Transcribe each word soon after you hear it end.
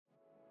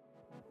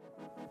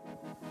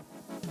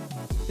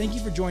Thank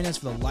you for joining us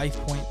for the Life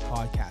Point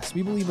podcast.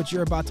 We believe what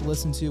you're about to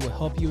listen to will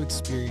help you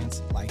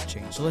experience life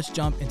change. So let's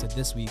jump into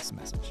this week's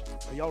message.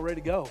 Are y'all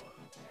ready to go?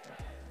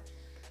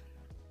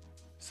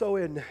 So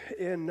in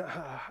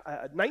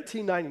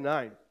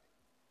 1999,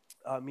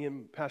 me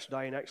and Pastor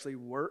Diane actually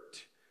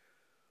worked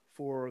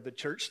for the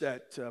church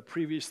that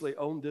previously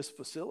owned this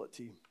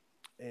facility.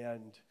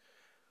 And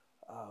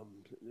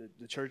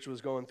the church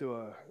was going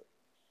through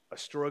a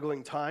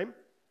struggling time.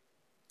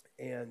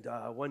 And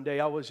one day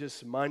I was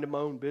just minding my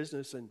own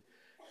business, and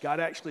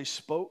God actually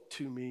spoke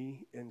to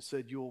me and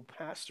said, "You'll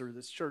pastor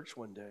this church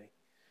one day."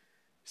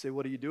 You say,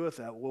 "What do you do with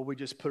that?" Well, we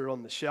just put it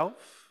on the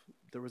shelf.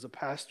 There was a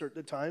pastor at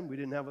the time. We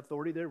didn't have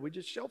authority there. We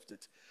just shelved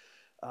it.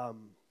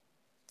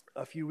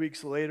 A few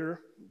weeks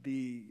later,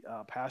 the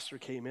pastor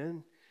came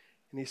in,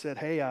 and he said,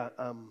 "Hey, I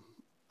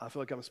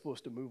feel like I'm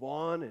supposed to move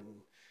on."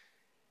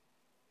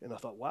 And I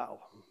thought,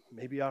 wow,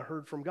 maybe I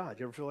heard from God.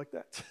 You ever feel like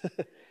that?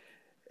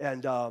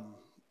 And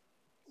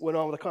went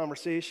on with the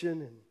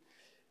conversation, and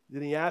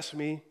then he asked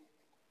me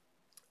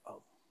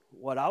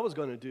what I was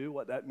going to do,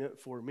 what that meant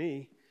for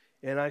me,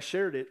 and I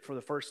shared it for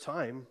the first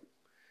time.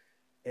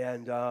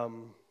 And a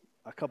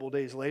couple of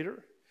days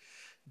later,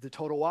 the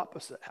total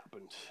opposite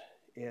happened,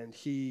 and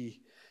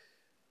he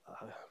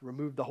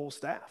removed the whole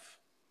staff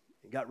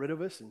and got rid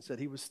of us and said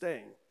he was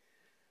staying.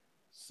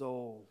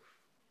 So,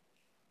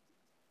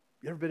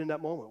 you ever been in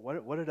that moment?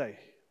 What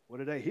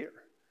did I hear?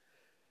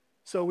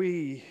 So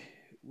we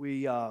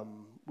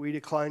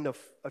declined a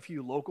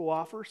few local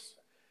offers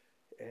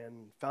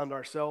and found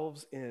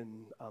ourselves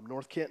in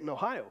North Canton,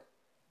 Ohio,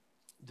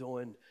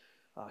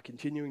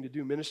 continuing to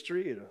do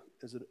ministry at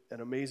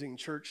an amazing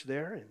church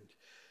there. And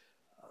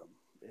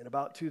in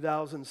about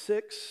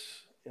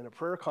 2006, in a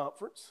prayer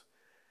conference,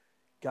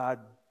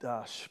 God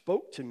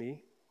spoke to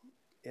me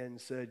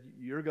and said,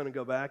 "You're going to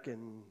go back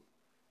and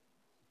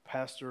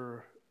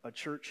pastor a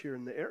church here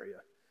in the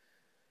area."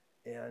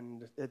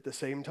 And at the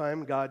same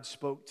time, God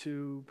spoke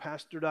to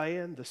Pastor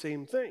Diane the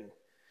same thing.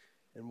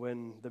 And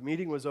when the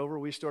meeting was over,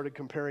 we started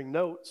comparing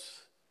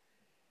notes.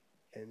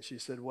 And she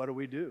said, "What do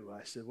we do?"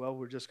 I said, "Well,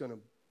 we're just going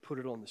to put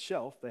it on the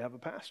shelf. They have a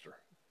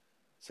pastor."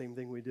 Same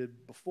thing we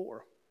did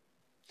before.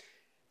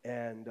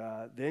 And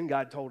then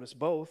God told us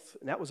both,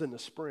 and that was in the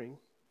spring.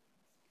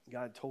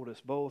 God told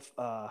us both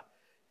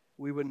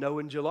we would know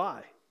in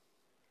July.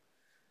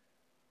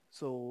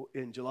 So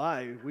in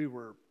July, we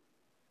were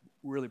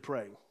really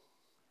praying.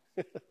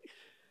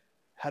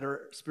 Had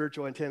our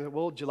spiritual antenna.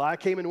 Well, July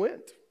came and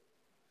went.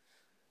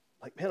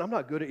 Like, man, I'm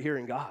not good at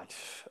hearing God.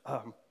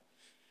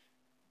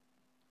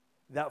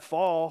 That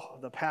fall,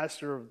 the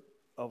pastor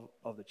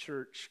of the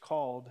church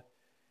called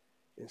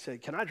and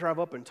said, "Can I drive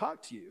up and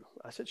talk to you?"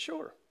 I said,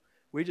 "Sure."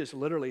 We just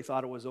literally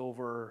thought it was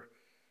over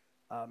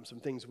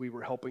some things we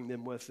were helping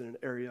them with in an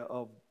area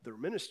of their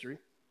ministry.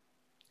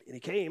 And he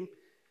came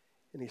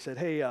and he said,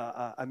 "Hey,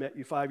 I met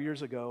you 5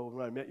 years ago.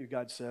 When I met you,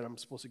 God said, I'm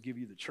supposed to give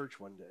you the church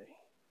one day."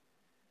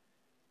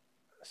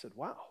 I said,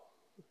 "Wow."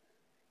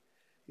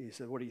 He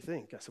said, "What do you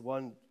think?" I said,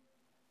 "One,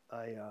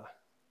 I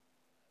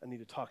need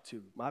to talk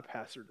to my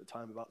pastor at the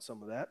time about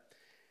some of that."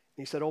 And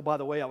he said, "Oh, by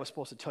the way, I was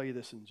supposed to tell you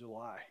this in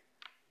July."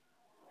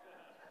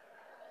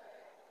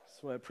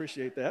 So I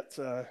appreciate that.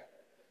 The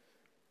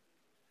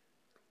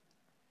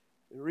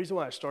reason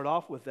why I start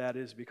off with that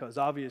is because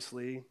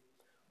obviously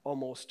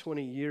almost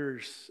 20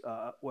 years,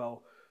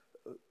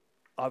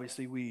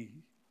 obviously we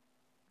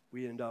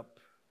end up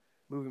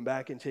moving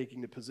back and taking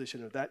the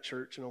position of that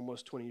church, and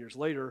almost 20 years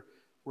later,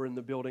 we're in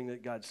the building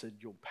that God said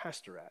you'll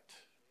pastor at.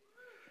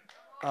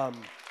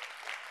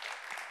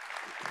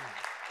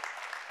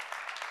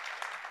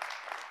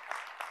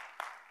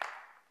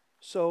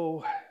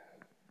 So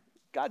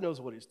God knows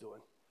what he's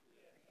doing.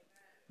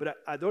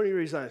 But the only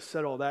reason I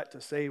said all that to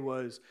say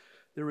was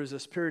there was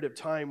this period of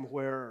time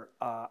where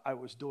I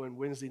was doing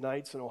Wednesday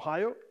nights in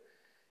Ohio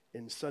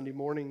and Sunday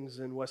mornings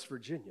in West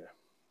Virginia.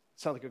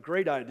 Sounded like a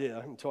great idea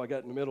until I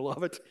got in the middle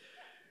of it.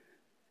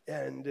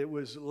 And it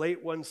was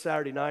late one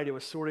Saturday night. It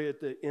was sort of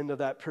at the end of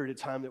that period of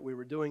time that we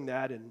were doing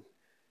that. And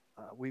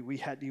we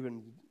hadn't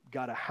even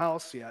got a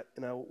house yet.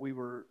 And we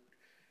were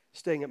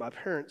staying at my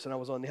parents',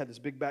 and they had this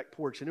big back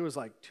porch. And it was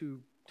like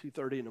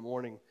 2:30 in the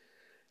morning.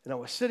 And I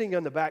was sitting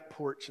on the back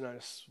porch, and I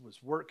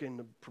was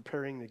working,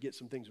 preparing to get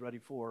some things ready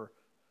for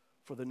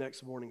the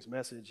next morning's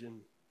message.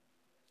 And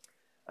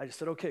I just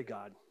said, "Okay,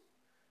 God,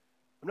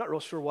 I'm not real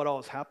sure what all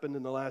has happened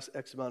in the last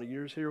X amount of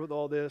years here with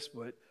all this,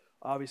 but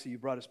obviously you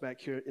brought us back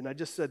here." And I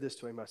just said this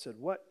to him. I said,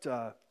 "What,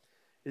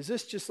 is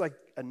this just like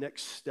a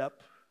next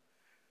step,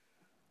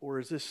 or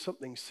is this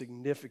something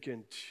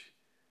significant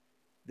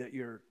that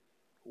you're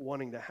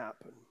wanting to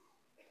happen?"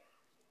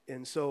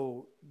 And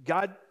so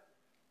God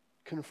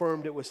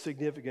confirmed it was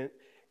significant,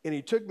 and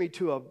he took me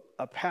to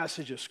a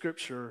passage of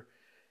Scripture,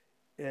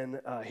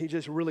 and he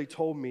just really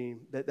told me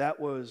that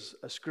was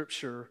a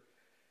Scripture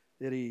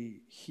that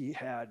he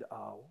had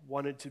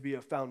wanted to be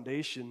a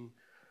foundation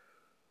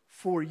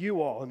for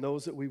you all and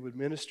those that we would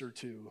minister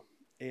to.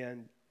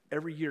 And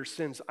every year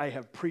since, I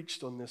have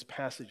preached on this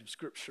passage of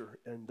Scripture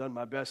and done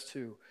my best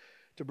to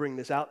to bring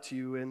this out to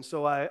you. And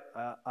so I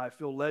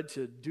feel led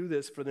to do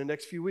this for the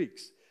next few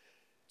weeks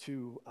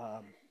to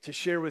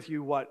share with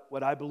you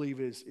what I believe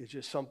is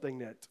just something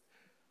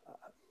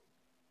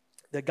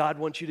that God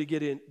wants you to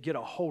get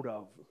a hold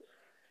of.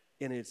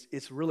 And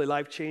it's really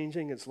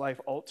life-changing. It's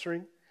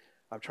life-altering.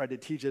 I've tried to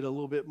teach it a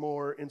little bit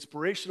more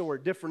inspirational or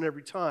different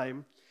every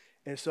time.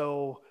 And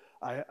so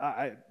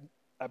I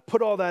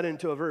put all that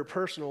into a very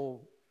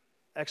personal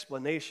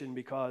explanation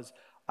because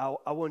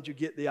I want you to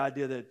get the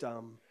idea that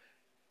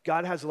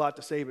God has a lot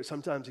to say, but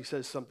sometimes he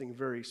says something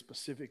very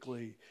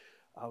specifically,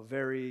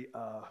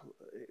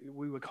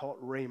 we would call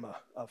it rhema,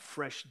 a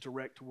fresh,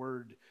 direct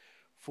word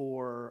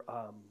for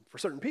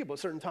certain people at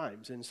certain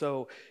times. And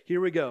so here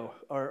we go.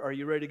 Are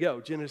you ready to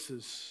go?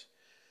 Genesis,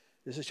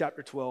 this is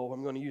chapter 12.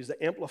 I'm going to use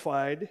the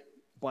Amplified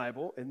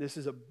Bible, and this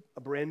is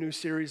a brand new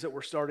series that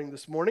we're starting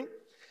this morning.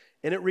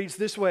 And it reads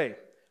this way.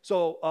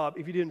 So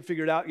if you didn't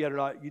figure it out yet or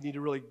not, you need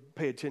to really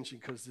pay attention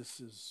because this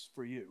is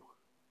for you.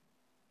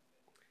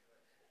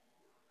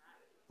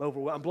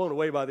 I'm blown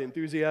away by the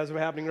enthusiasm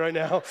happening right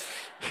now.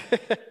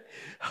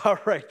 All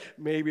right,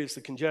 maybe it's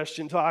the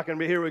congestion talking,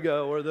 but here we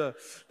go, or the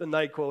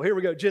NyQuil. Here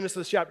we go,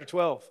 Genesis chapter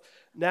 12.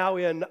 Now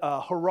in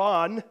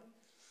Haran,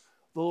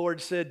 the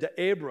Lord said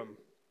to Abram,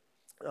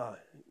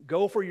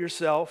 go for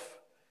yourself,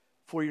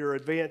 for your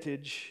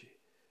advantage.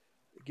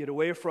 Get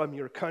away from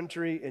your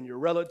country and your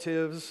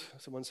relatives.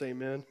 Someone say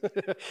amen.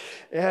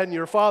 And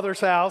your father's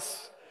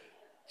house.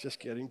 Just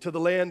kidding. To the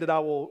land that I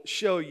will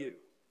show you.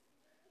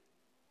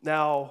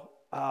 Now,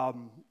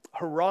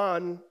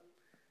 Haran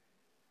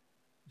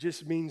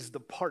just means the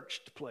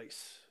parched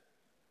place.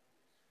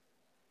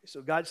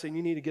 So God's saying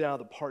you need to get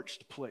out of the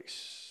parched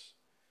place.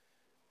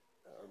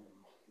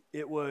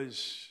 It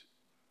was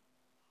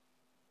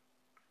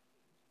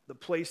the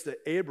place that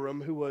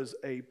Abram, who was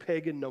a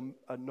pagan,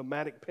 a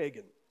nomadic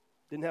pagan,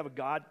 didn't have a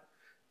God,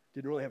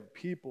 didn't really have a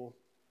people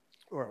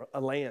or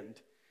a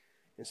land.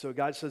 And so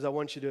God says, I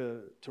want you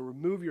to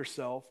remove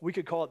yourself. We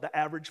could call it the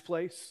average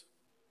place.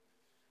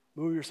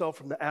 Move yourself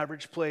from the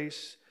average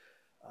place.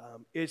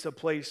 It's a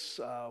place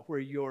where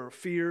your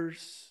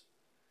fears,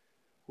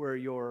 where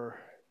your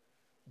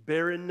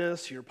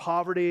barrenness, your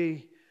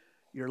poverty,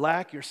 your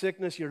lack, your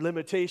sickness, your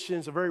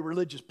limitations, a very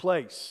religious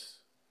place.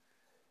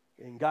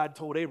 And God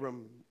told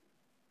Abram,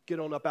 get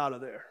on up out of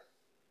there.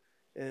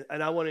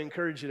 And I want to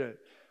encourage you to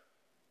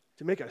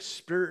make a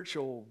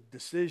spiritual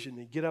decision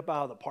to get up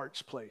out of the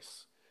parched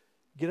place.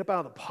 Get up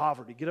out of the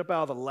poverty. Get up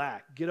out of the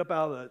lack. Get up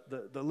out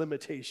of the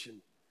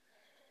limitation.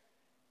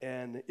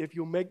 And if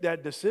you'll make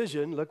that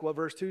decision, look what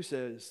verse 2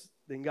 says.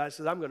 Then God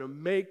says, I'm going to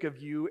make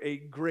of you a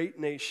great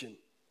nation,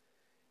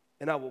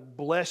 and I will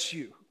bless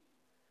you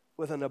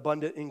with an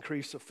abundant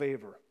increase of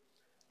favor.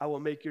 I will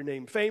make your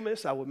name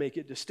famous. I will make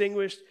it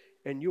distinguished,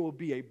 and you will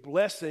be a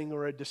blessing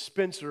or a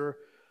dispenser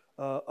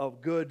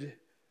of good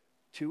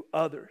to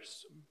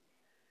others.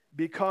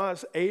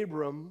 Because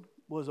Abram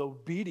was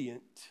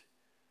obedient,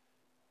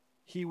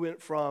 he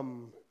went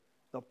from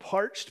the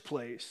parched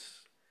place,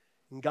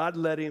 and God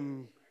led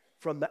him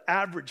from the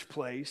average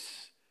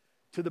place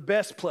to the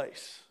best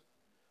place,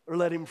 or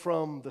led him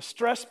from the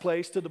stressed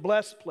place to the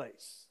blessed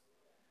place,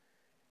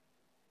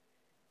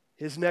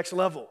 his next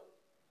level.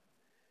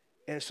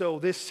 And so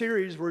this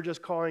series, we're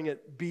just calling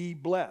it Be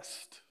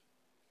Blessed.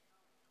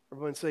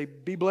 Everyone say,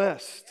 be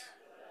blessed.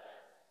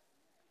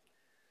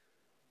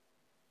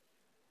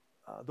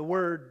 The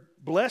word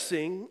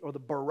blessing, or the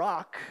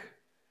barak,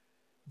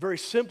 very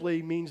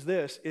simply means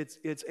this.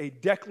 It's a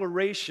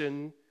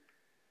declaration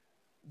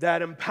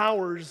that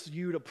empowers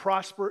you to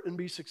prosper and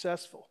be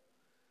successful.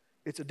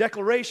 It's a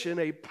declaration,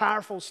 a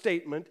powerful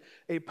statement,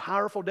 a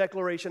powerful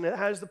declaration that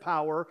has the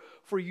power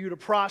for you to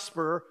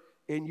prosper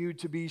and you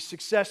to be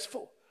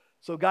successful.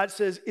 So God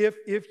says,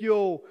 if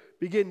you'll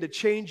begin to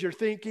change your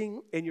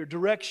thinking and your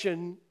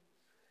direction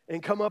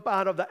and come up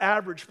out of the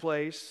average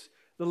place,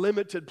 the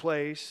limited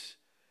place,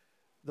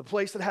 the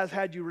place that has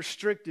had you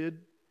restricted,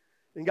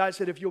 and God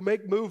said, if you'll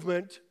make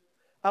movement,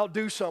 I'll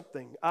do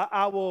something.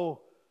 I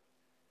will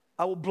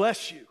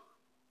bless you.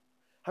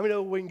 How many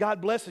know when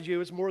God blesses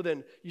you, it's more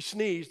than you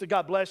sneeze to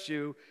God bless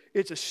you.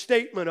 It's a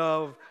statement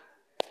of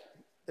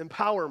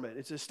empowerment.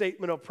 It's a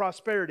statement of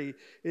prosperity.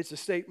 It's a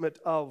statement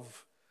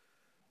of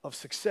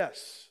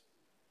success.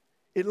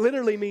 It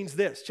literally means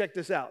this. Check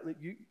this out.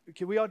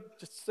 Can we all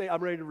just say,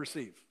 I'm ready to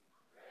receive?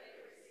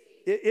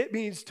 It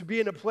means to be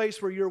in a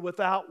place where you're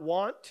without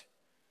want,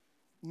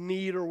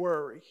 need, or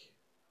worry.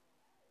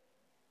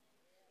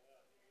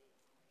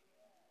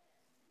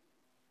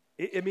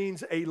 It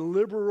means a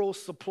liberal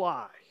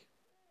supply.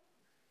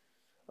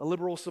 A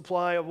liberal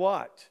supply of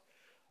what?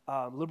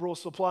 Liberal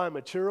supply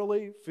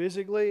materially,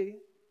 physically,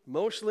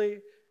 emotionally,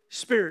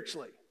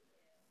 spiritually.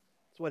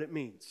 That's what it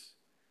means.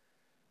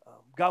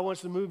 God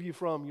wants to move you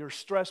from your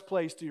stressed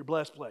place to your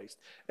blessed place.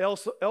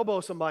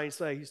 Elbow somebody and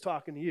say, he's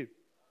talking to you.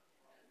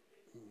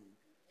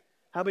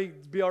 How many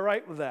be all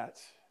right with that?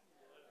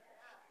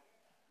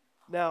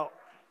 Now,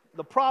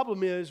 the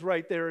problem is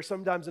right there,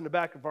 sometimes in the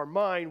back of our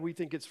mind, we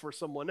think it's for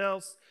someone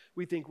else.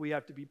 We think we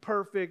have to be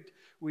perfect.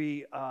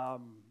 We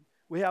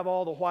We have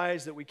all the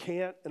whys that we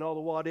can't and all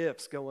the what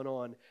ifs going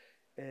on.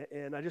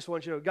 And I just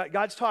want you to know,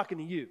 God's talking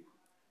to you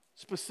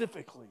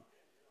specifically.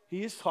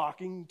 He is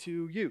talking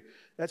to you.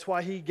 That's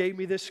why he gave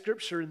me this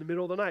scripture in the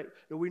middle of the night.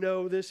 And we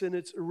know this in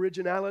its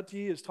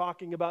originality is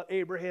talking about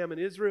Abraham and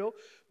Israel,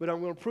 but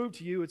I'm going to prove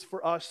to you it's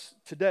for us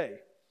today.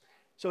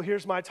 So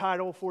here's my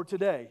title for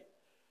today.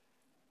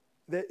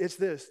 It's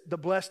this: the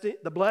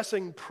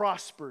blessing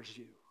prospers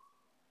you.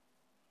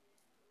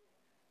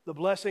 The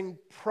blessing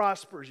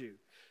prospers you.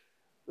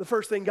 The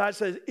first thing God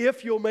says,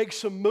 if you'll make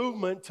some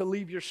movement to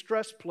leave your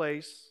stress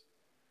place,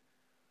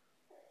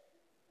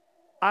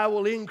 I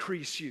will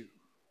increase you.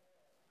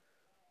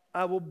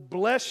 I will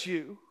bless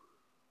you.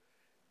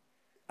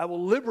 I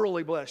will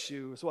liberally bless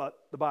you, is what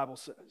the Bible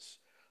says.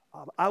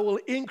 I will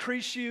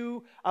increase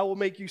you. I will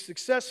make you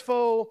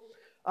successful.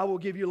 I will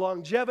give you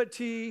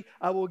longevity.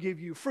 I will give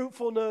you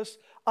fruitfulness.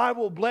 I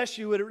will bless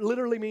you. It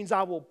literally means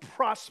I will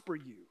prosper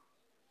you.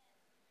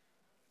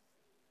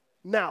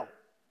 Now,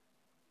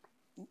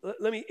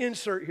 let me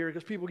insert here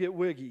because people get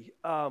wiggy.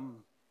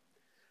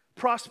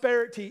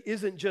 Prosperity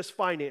isn't just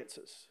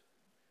finances.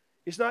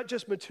 It's not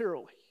just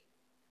materially.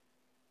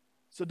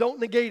 So don't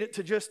negate it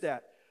to just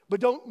that. But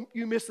don't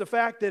you miss the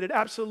fact that it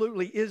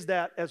absolutely is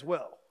that as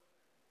well.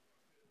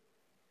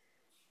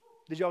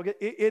 Did y'all get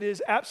it? It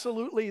is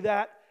absolutely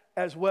that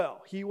as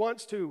well. He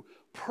wants to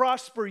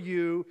prosper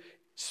you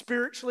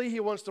spiritually. He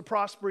wants to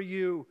prosper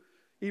you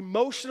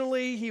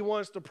emotionally. He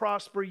wants to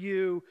prosper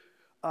you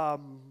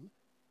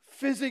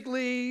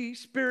physically,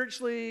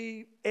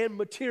 spiritually, and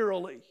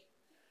materially.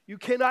 You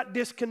cannot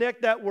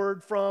disconnect that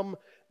word from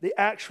the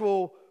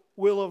actual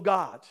will of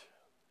God.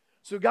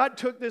 So God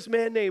took this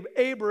man named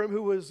Abram,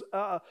 who was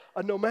a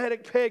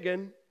nomadic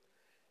pagan,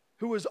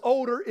 who was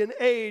older in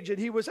age, and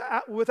he was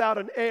without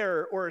an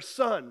heir or a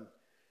son.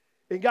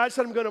 And God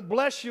said, I'm going to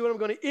bless you and I'm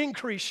going to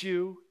increase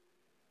you.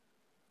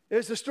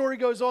 As the story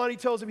goes on, he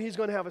tells him he's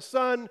going to have a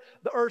son.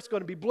 The earth's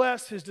going to be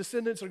blessed. His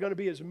descendants are going to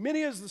be as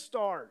many as the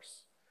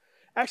stars.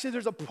 Actually,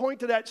 there's a point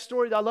to that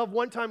story that I love.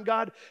 One time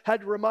God had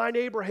to remind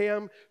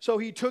Abraham, so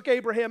he took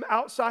Abraham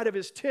outside of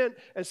his tent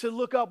and said,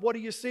 look up, what do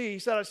you see? He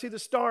said, I see the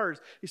stars.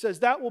 He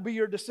says, that will be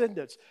your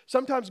descendants.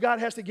 Sometimes God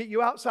has to get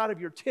you outside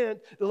of your tent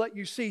to let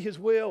you see his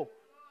will.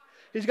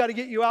 He's got to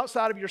get you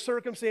outside of your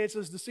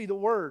circumstances to see the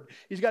word.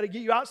 He's got to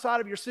get you outside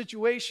of your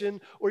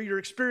situation or your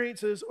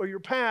experiences or your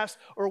past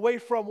or away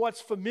from what's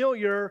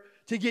familiar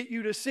to get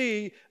you to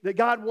see that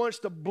God wants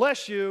to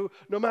bless you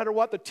no matter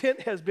what the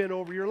tent has been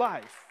over your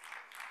life.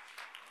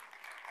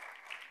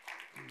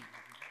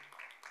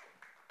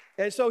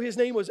 And so his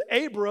name was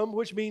Abram,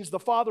 which means the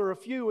father of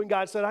few. And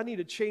God said, I need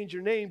to change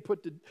your name,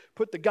 put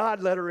the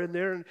God letter in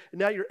there. And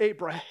now you're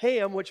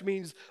Abraham, which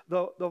means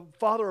the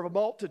father of a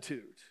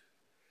multitude.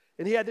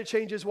 And he had to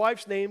change his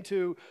wife's name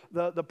to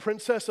the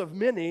princess of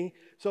many.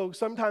 So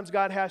sometimes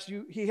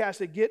he has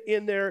to get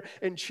in there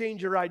and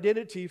change your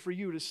identity for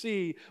you to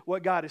see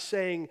what God is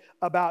saying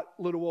about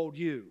little old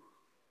you.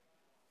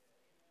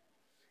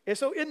 And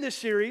so in this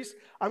series,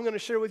 I'm going to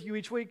share with you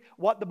each week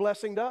what the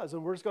blessing does.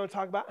 And we're just going to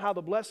talk about how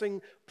the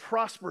blessing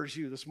prospers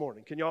you this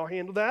morning. Can y'all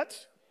handle that?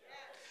 Yes.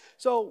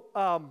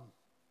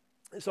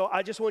 So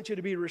I just want you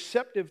to be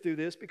receptive through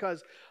this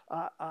because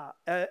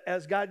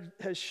as God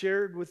has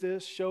showed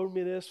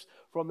me this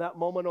from that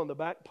moment on the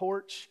back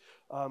porch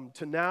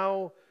to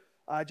now,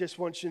 I just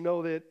want you to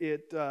know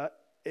that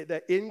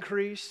that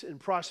increase in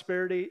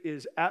prosperity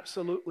is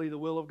absolutely the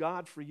will of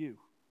God for you.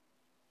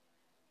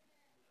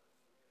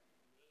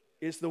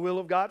 It's the will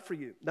of God for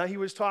you. Now, he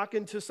was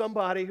talking to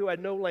somebody who had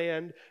no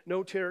land,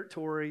 no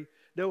territory,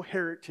 no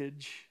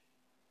heritage.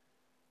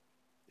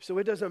 So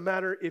it doesn't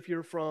matter if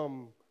you're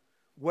from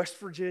West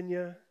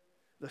Virginia,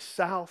 the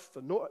South,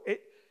 the North.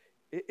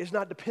 It's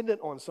not dependent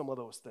on some of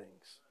those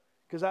things.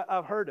 Because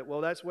I've heard it.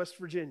 Well, that's West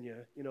Virginia.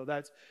 You know,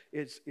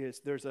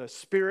 there's a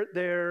spirit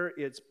there.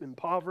 It's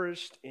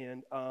impoverished.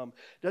 And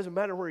it doesn't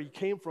matter where you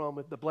came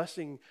from. The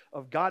blessing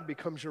of God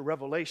becomes your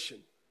revelation.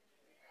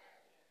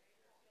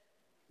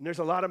 And there's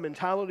a lot of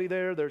mentality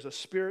there. There's a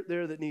spirit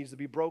there that needs to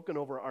be broken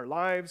over our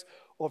lives,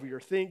 over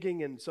your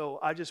thinking. And so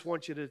I just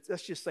want you to,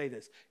 let's just say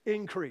this.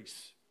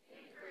 Increase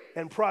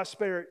and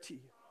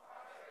prosperity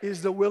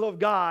is the will of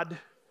God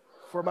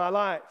for my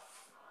life.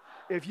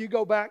 If you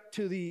go back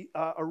to the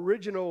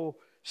original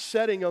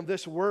setting of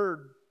this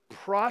word,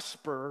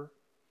 prosper,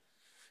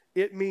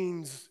 it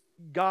means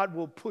God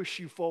will push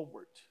you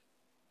forward.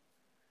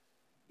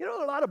 You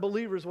know, a lot of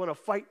believers want to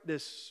fight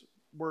this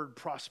word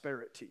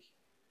prosperity.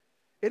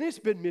 And it's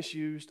been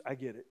misused, I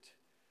get it.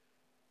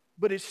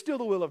 But it's still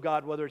the will of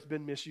God whether it's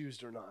been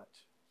misused or not.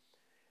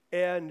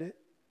 And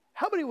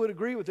how many would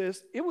agree with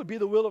this? It would be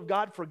the will of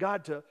God for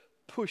God to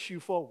push you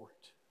forward.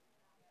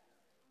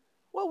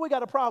 Well, we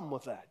got a problem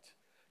with that.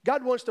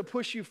 God wants to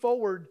push you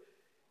forward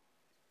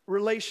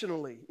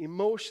relationally,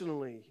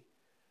 emotionally,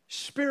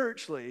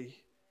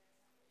 spiritually,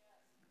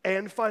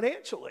 and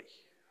financially.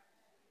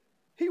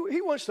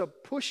 He wants to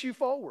push you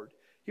forward.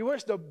 He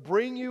wants to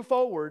bring you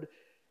forward.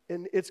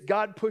 And it's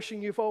God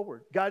pushing you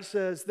forward. God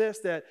says this,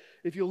 that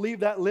if you leave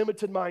that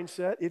limited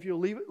mindset, if you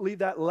leave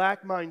that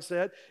lack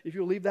mindset, if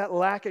you leave that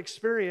lack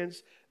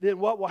experience, then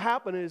what will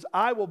happen is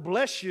I will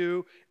bless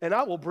you and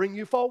I will bring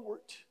you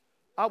forward.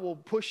 I will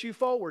push you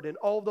forward in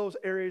all those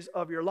areas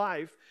of your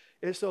life.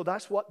 And so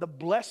that's what the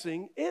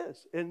blessing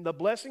is. And the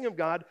blessing of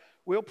God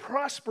will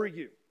prosper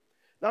you.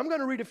 Now, I'm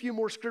going to read a few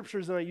more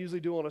scriptures than I usually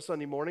do on a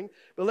Sunday morning,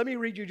 but let me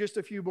read you just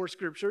a few more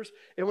scriptures.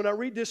 And when I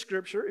read this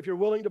scripture, if you're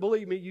willing to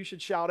believe me, you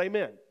should shout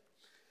amen.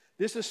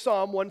 This is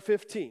Psalm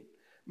 115.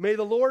 May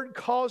the Lord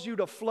cause you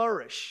to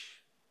flourish,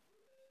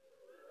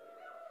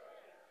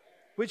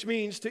 which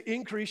means to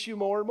increase you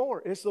more and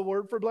more. It's the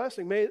word for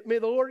blessing. May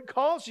the Lord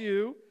cause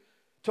you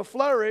to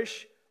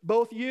flourish,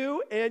 both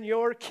you and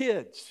your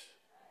kids,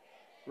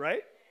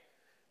 right?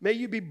 May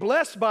you be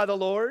blessed by the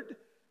Lord,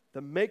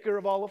 the maker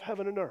of all of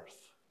heaven and earth.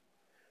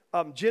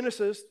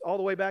 Genesis, all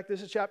the way back,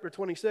 this is chapter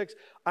 26.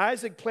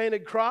 Isaac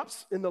planted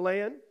crops in the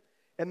land,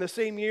 and the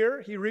same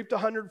year he reaped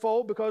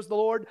 100-fold because the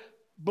Lord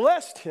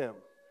blessed him.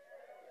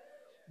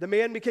 The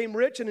man became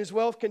rich, and his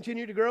wealth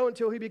continued to grow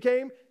until he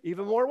became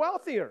even more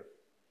wealthier.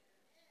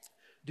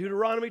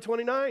 Deuteronomy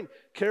 29,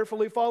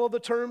 carefully follow the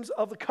terms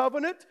of the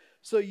covenant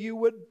so you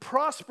would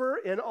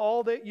prosper in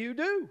all that you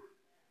do. You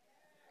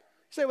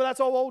say, well, that's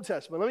all Old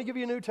Testament. Let me give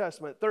you a New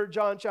Testament, 3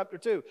 John chapter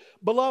 2.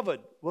 Beloved,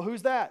 well,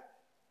 who's that?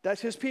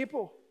 That's his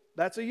people.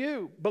 That's a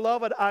you.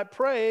 Beloved, I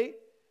pray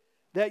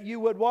that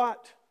you would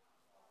what?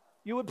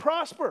 You would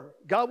prosper.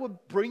 God would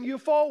bring you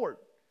forward.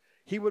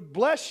 He would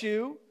bless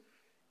you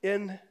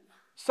in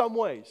some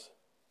ways.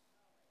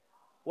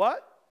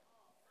 What?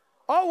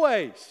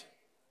 Always.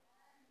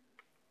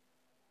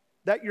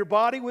 That your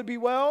body would be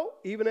well,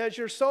 even as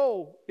your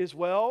soul is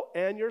well,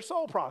 and your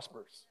soul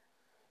prospers.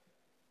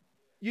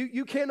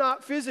 You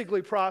cannot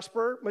physically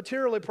prosper,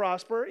 materially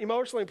prosper,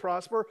 emotionally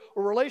prosper,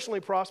 or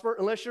relationally prosper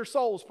unless your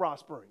soul is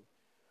prospering.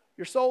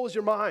 Your soul is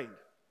your mind.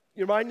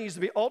 Your mind needs to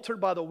be altered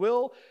by the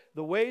will,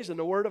 the ways, and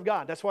the Word of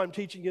God. That's why I'm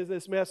teaching you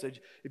this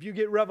message. If you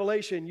get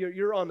revelation,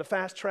 you're on the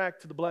fast track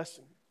to the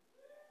blessing.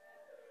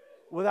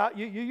 Without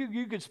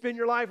you could spend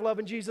your life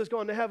loving Jesus,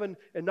 going to heaven,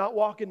 and not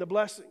walk in the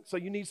blessing. So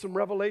you need some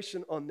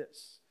revelation on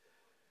this.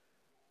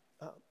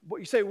 What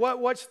you say?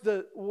 What's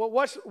the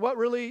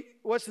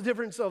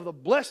difference of the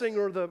blessing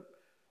or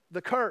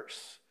the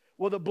curse?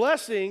 Well, the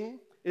blessing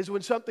is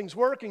when something's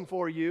working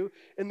for you,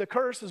 and the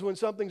curse is when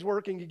something's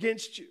working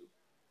against you.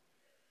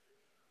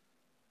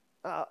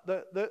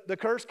 The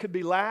curse could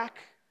be lack,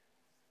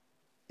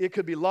 it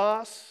could be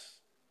loss,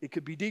 it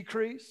could be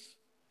decrease.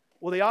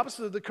 Well, the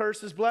opposite of the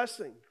curse is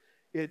blessing.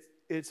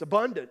 It's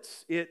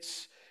abundance,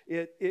 it's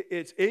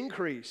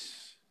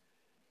increase,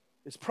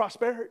 it's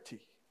prosperity.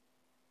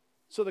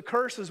 So the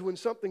curse is when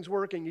something's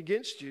working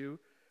against you,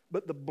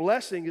 but the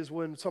blessing is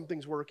when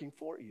something's working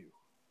for you.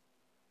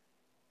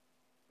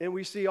 And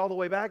we see all the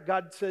way back,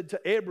 God said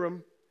to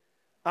Abram,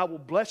 I will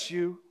bless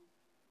you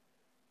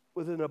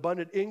with an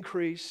abundant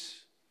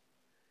increase,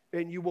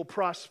 and you will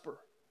prosper.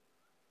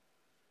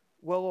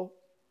 Well,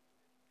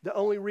 the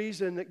only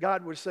reason that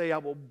God would say, I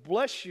will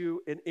bless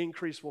you and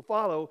increase will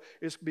follow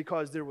is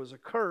because there was a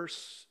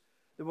curse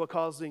that was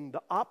causing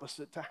the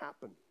opposite to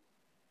happen.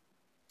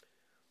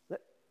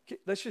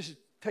 Let's just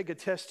take a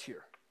test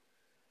here.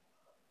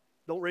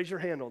 Don't raise your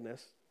hand on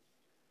this.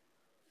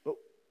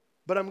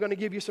 But I'm going to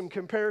give you some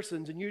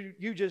comparisons, and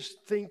you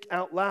just think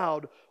out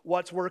loud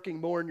what's working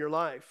more in your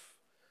life.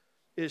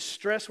 Is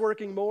stress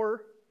working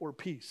more or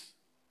peace?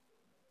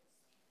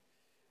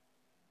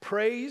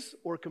 Praise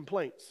or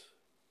complaints?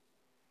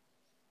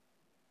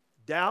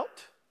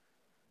 Doubt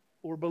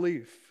or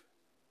belief?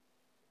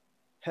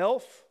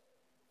 Health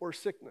or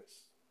sickness?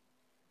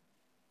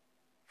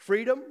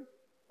 Freedom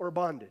or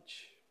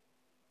bondage?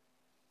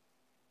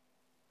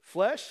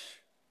 Flesh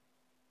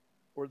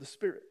or the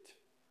Spirit?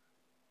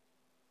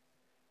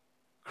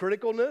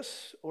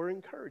 Criticalness or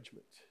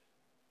encouragement?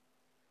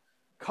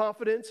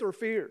 Confidence or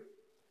fear?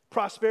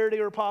 Prosperity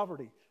or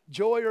poverty?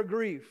 Joy or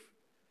grief?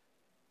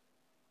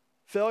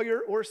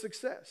 Failure or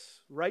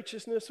success?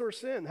 Righteousness or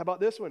sin? How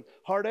about this one?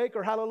 Heartache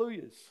or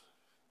hallelujahs?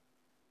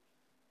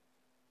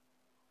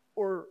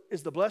 Or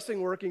is the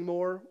blessing working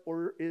more,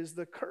 or is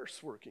the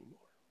curse working more?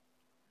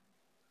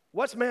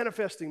 What's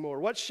manifesting more?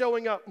 What's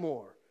showing up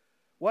more?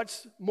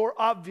 What's more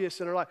obvious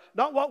in our life?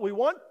 Not what we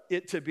want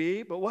it to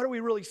be, but what are we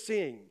really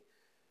seeing?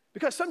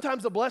 Because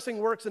sometimes the blessing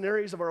works in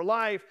areas of our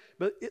life,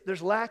 but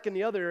there's lack in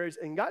the other areas.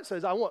 And God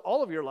says, I want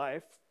all of your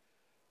life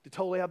to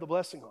totally have the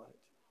blessing on it.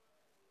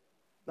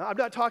 Now, I'm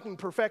not talking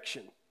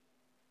perfection,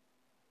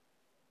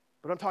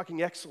 but I'm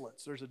talking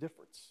excellence. There's a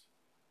difference.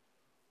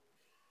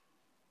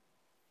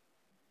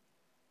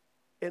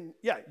 And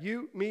yeah,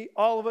 you, me,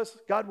 all of us,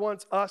 God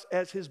wants us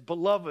as His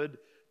beloved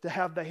to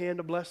have the hand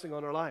of blessing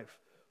on our life,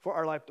 for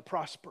our life to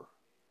prosper.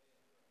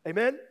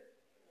 Amen?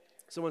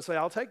 Someone say,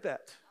 I'll take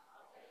that.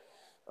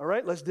 All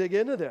right, let's dig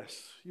into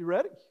this. You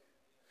ready?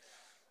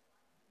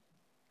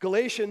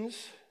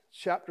 Galatians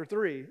chapter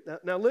 3.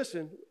 Now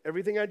listen,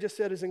 everything I just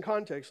said is in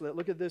context.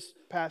 Look at this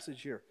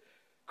passage here.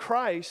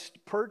 Christ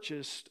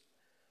purchased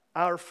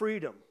our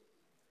freedom.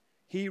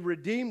 He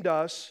redeemed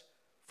us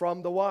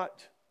from the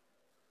what?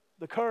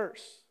 The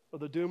curse or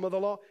the doom of the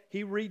law.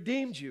 He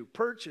redeemed you,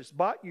 purchased,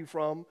 bought you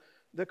from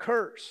the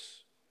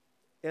curse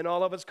and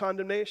all of its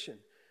condemnation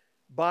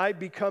by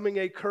becoming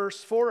a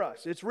curse for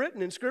us. It's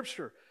written in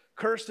Scripture,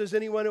 cursed is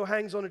anyone who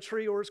hangs on a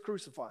tree or is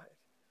crucified.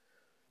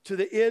 To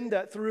the end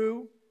that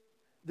through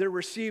their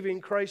receiving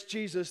Christ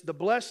Jesus, the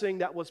blessing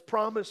that was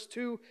promised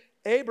to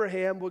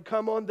Abraham would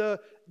come on the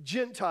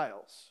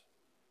Gentiles,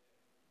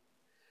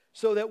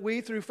 so that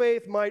we through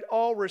faith might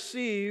all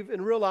receive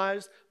and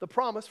realize the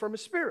promise from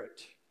His Spirit.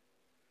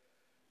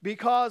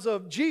 Because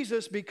of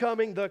Jesus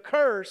becoming the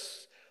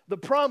curse, the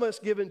promise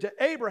given to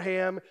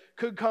Abraham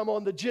could come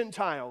on the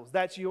Gentiles.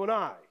 That's you and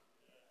I.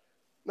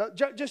 Now,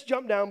 just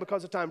jump down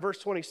because of time. Verse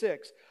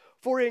 26.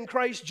 For in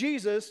Christ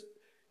Jesus,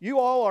 you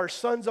all are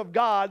sons of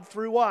God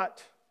through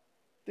what?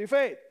 Through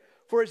faith.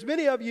 For as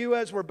many of you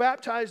as were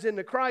baptized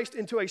into Christ,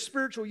 into a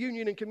spiritual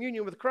union and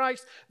communion with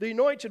Christ, the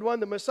Anointed One,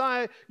 the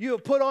Messiah, you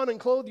have put on and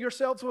clothed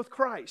yourselves with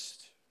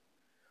Christ.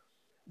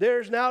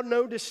 There's now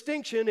no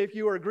distinction if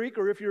you are a Greek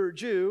or if you're a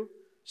Jew,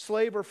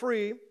 slave or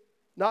free,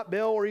 not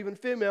male or even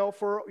female,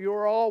 for you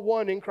are all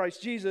one in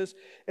Christ Jesus.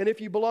 And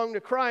if you belong to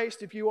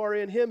Christ, if you are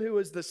in Him who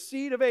is the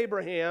seed of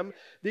Abraham,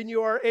 then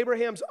you are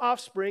Abraham's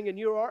offspring, and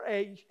you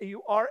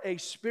are a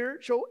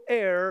spiritual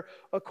heir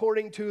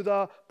according to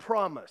the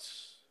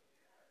promise.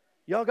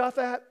 Y'all got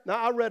that? Now,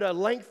 I read a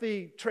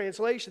lengthy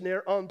translation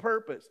there on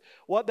purpose.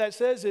 What that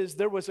says is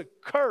there was a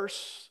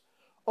curse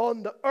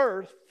on the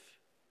earth,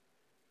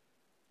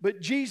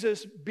 but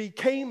Jesus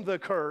became the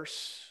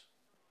curse.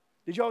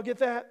 Did y'all get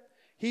that?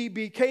 He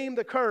became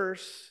the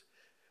curse,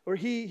 or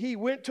he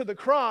went to the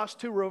cross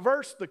to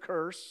reverse the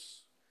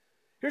curse.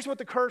 Here's what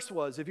the curse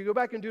was. If you go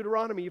back in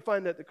Deuteronomy, you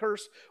find that the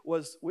curse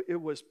was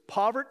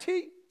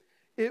poverty,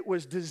 it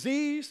was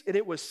disease, and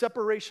it was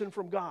separation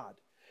from God.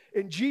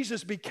 And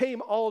Jesus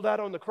became all that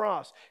on the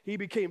cross. He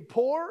became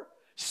poor.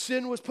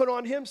 Sin was put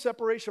on Him,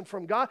 separation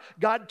from God.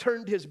 God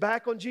turned His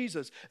back on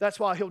Jesus. That's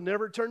why He'll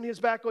never turn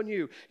His back on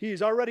you.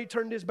 He's already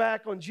turned His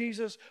back on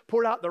Jesus,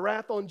 poured out the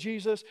wrath on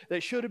Jesus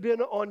that should have been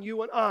on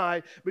you and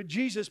I, but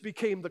Jesus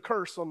became the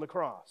curse on the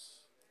cross.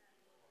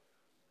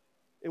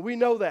 And we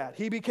know that.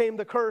 He became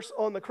the curse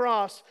on the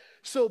cross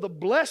so the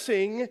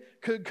blessing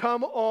could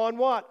come on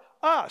what?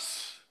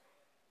 Us.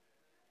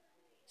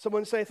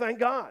 Someone say, thank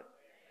God.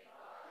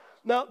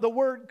 Now, the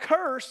word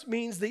curse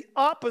means the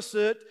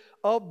opposite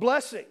of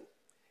blessing.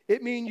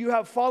 It means you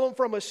have fallen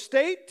from a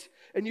state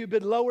and you've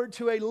been lowered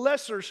to a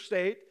lesser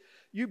state.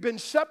 You've been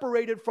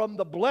separated from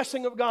the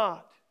blessing of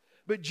God.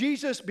 But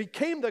Jesus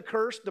became the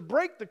curse to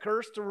break the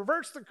curse, to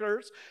reverse the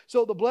curse,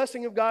 so the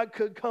blessing of God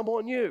could come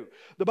on you.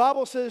 The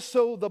Bible says,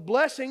 so the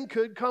blessing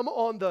could come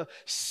on the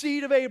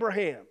seed of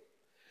Abraham.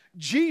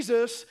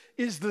 Jesus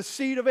is the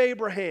seed of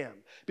Abraham.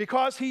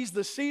 Because He's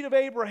the seed of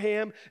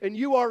Abraham and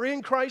you are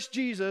in Christ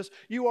Jesus,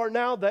 you are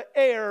now the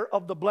heir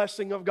of the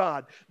blessing of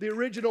God, the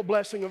original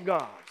blessing of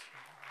God.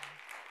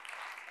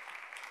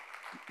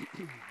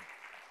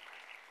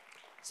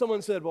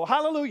 Someone said, well,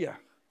 hallelujah.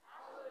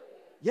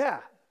 Yeah,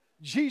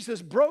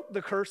 Jesus broke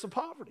the curse of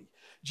poverty.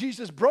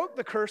 Jesus broke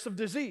the curse of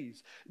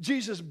disease.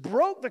 Jesus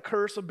broke the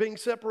curse of being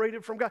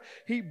separated from God.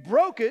 He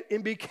broke it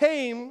and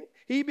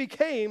He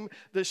became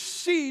the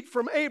seed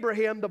from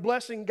Abraham, the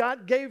blessing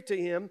God gave to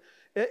him.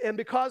 And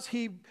because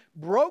He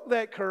broke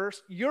that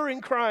curse, you're in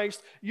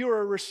Christ,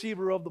 you're a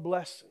receiver of the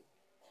blessing.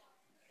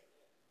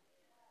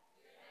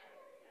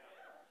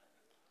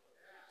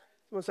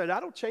 Someone said, I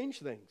don't change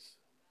things.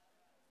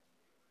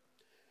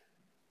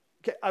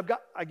 Okay,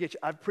 I get you.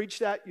 I've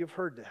preached that, you've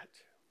heard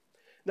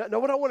that. Now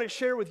what I want to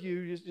share with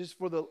you, just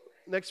for the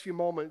next few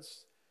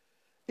moments,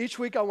 each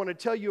week I want to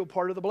tell you a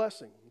part of the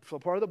blessing. So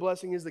part of the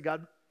blessing is that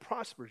God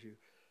prospers you.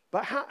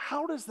 But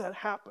how does that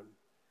happen?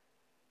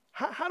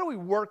 How do we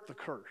work the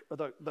curse,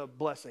 or the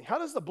blessing? How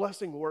does the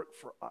blessing work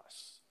for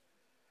us?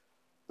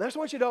 And I just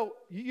want you to know,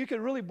 you can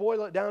really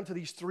boil it down to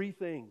these three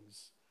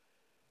things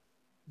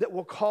that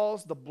will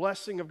cause the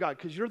blessing of God,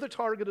 because you're the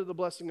target of the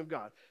blessing of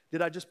God.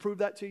 Did I just prove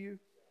that to you?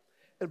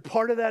 And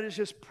part of that is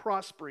just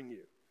prospering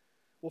you.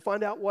 We'll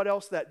find out what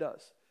else that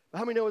does. But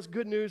how many know it's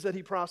good news that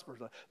He prospers?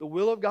 The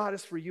will of God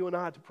is for you and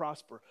I to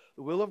prosper.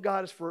 The will of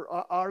God is for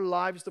our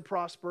lives to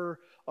prosper,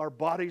 our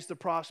bodies to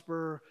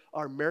prosper,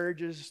 our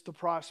marriages to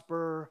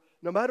prosper.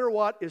 No matter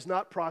what is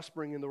not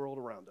prospering in the world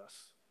around us.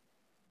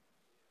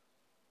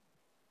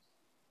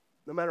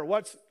 No matter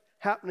what's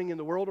happening in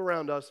the world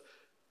around us,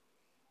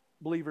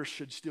 believers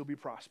should still be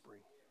prospering.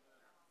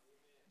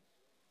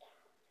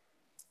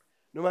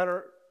 No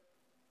matter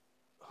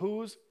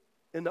who's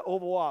in the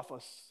Oval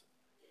Office,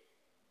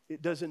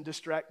 it doesn't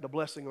distract the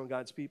blessing on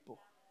God's people.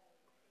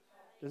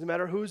 Doesn't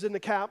matter who's in the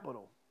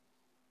Capitol.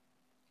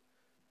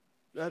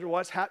 No matter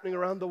what's happening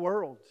around the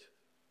world,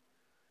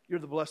 you're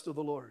the blessed of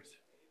the Lord.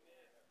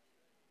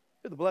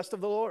 You're the blessed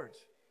of the Lord.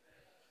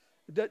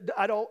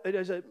 I don't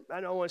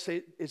want to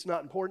say it's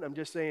not important. I'm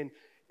just saying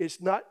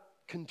it's not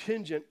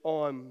contingent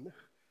on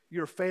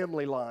your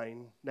family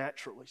line,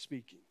 naturally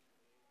speaking.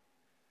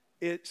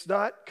 It's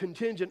not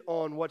contingent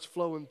on what's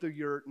flowing through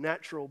your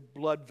natural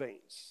blood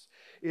veins.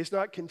 It's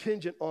not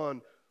contingent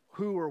on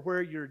who or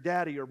where your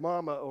daddy or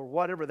mama or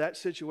whatever that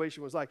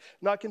situation was like.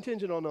 Not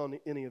contingent on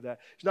any of that.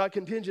 It's not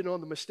contingent on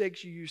the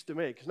mistakes you used to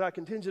make. It's not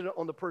contingent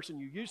on the person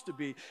you used to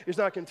be. It's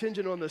not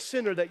contingent on the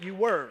sinner that you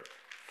were.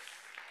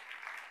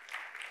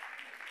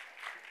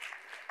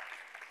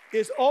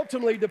 It's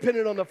ultimately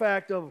dependent on the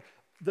fact of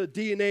the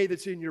DNA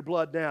that's in your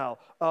blood now,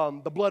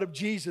 the blood of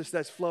Jesus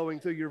that's flowing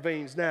through your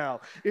veins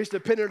now. It's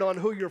dependent on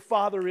who your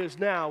father is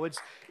now.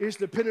 It's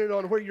dependent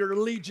on where your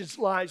allegiance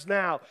lies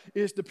now.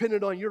 It's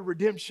dependent on your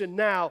redemption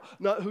now,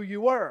 not who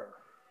you were.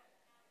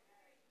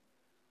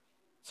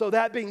 So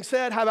that being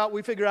said, how about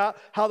we figure out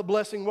how the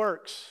blessing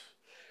works?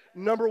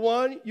 Number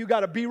one, you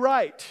got to be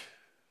right.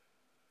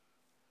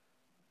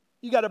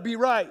 You got to be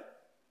right.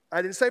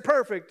 I didn't say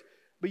perfect,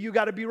 but you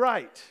got to be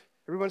right.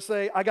 Everyone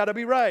say, I got to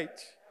be right.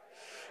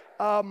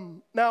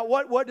 Now,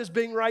 what does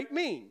being right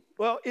mean?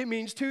 Well, it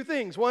means two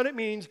things. One, it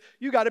means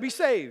you got to be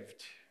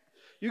saved.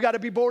 You got to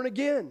be born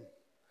again.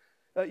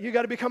 You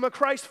got to become a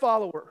Christ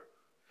follower.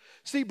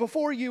 See,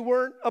 before you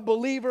weren't a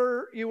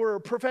believer, you were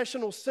a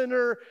professional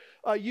sinner.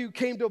 You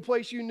came to a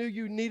place you knew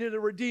you needed a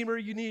redeemer,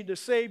 you needed a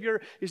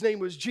savior. His name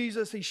was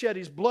Jesus. He shed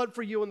his blood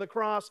for you on the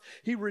cross.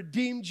 He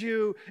redeemed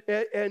you,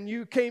 and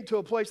you came to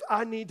a place,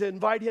 I need to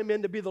invite him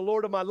in to be the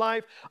Lord of my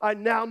life. I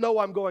now know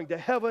I'm going to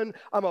heaven.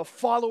 I'm a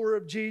follower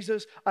of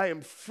Jesus. I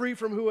am free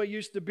from who I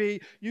used to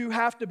be. You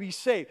have to be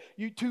saved.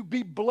 To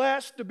be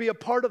blessed, to be a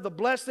part of the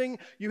blessing,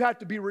 you have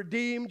to be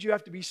redeemed. You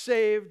have to be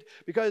saved,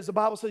 because the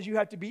Bible says you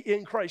have to be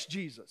in Christ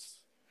Jesus.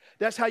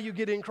 That's how you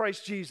get in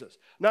Christ Jesus.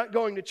 Not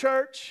going to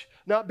church,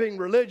 not being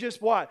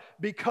religious. What?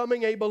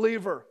 Becoming a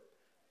believer.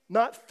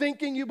 Not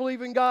thinking you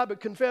believe in God, but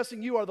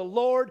confessing you are the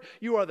Lord.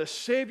 You are the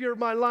Savior of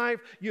my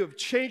life. You have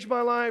changed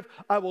my life.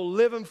 I will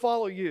live and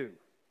follow you.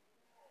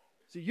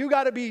 So you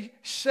got to be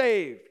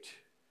saved,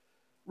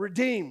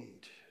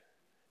 redeemed.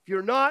 If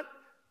you're not,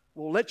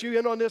 we'll let you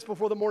in on this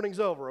before the morning's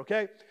over,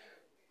 okay?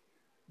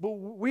 But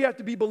we have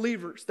to be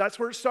believers. That's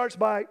where it starts,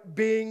 by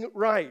being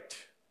right.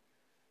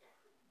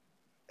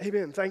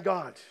 Amen. Thank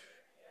God.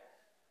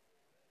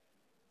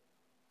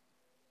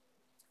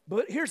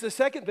 But here's the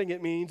second thing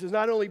it means, is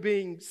not only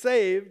being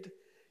saved,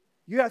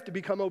 you have to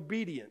become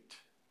obedient.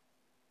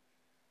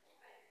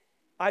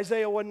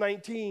 Isaiah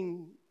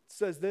 1:19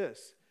 says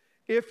this: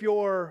 if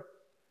you're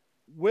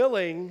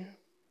willing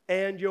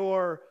and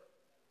you're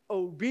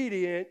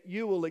obedient,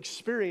 you will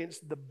experience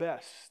the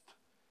best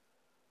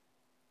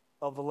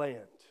of the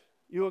land.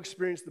 You'll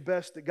experience the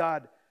best that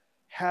God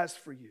has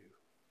for you.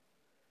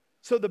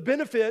 So the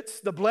benefits,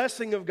 the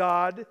blessing of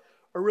God,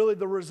 are really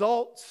the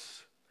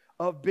results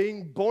of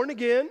being born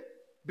again,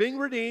 being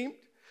redeemed.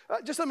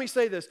 Just let me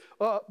say this.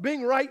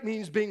 Being right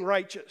means being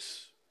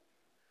righteous.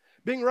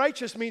 Being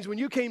righteous means when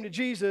you came to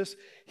Jesus,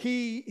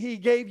 He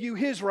gave you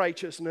His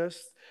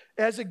righteousness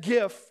as a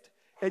gift,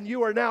 and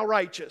you are now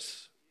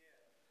righteous.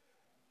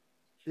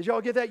 Did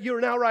y'all get that? You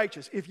are now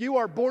righteous. If you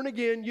are born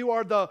again, you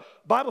are the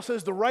Bible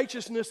says the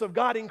righteousness of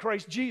God in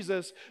Christ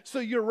Jesus, so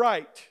you're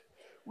right.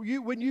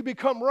 When you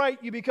become right,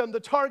 you become the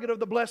target of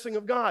the blessing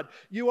of God.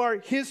 You are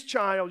His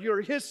child.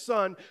 You're His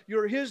son.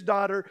 You're His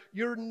daughter.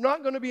 You're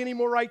not going to be any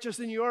more righteous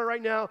than you are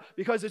right now,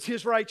 because it's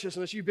His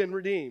righteousness. You've been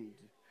redeemed.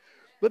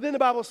 But then the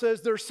Bible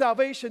says there's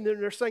salvation and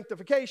there's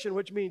sanctification,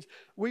 which means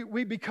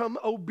we become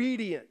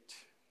obedient.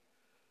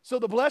 So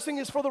the blessing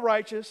is for the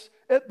righteous,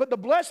 but the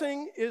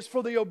blessing is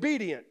for the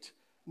obedient,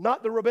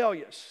 not the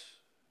rebellious.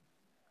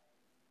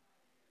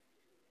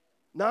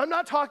 Now, I'm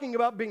not talking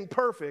about being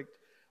perfect,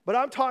 but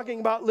I'm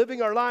talking about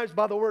living our lives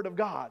by the Word of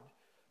God.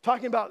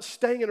 Talking about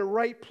staying in a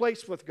right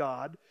place with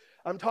God.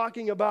 I'm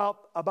talking about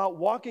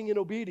walking in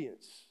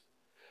obedience.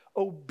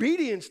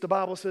 Obedience, the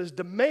Bible says,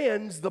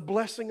 demands the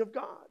blessing of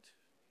God.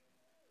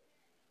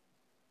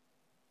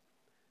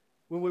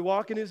 When we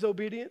walk in His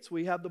obedience,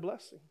 we have the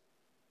blessing.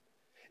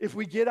 If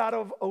we get out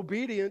of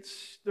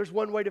obedience, there's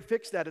one way to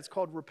fix that. It's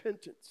called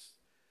repentance.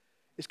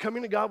 It's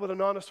coming to God with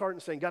an honest heart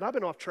and saying, God, I've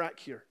been off track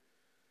here.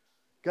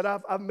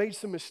 God, I've made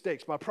some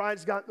mistakes. My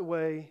pride's got in the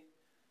way.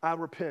 I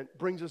repent.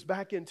 Brings us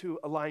back into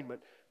alignment.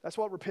 That's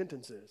what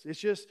repentance is. It's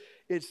just,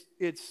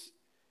 it's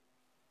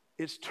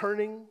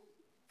turning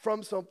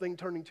from something,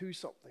 turning to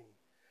something.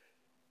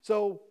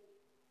 So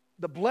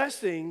the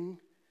blessing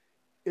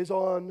is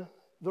on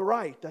the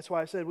right. That's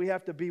why I said we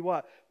have to be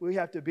what? We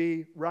have to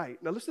be right.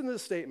 Now listen to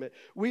this statement.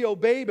 We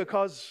obey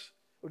because,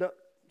 got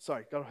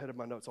ahead of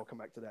my notes. I'll come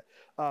back to that.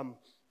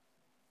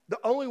 The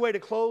only way to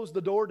close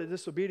the door to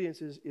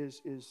disobedience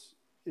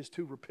is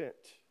to repent.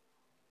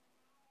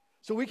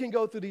 So we can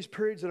go through these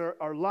periods in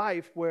our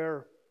life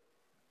where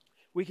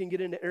we can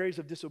get into areas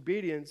of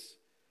disobedience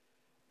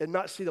and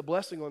not see the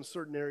blessing on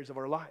certain areas of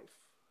our life.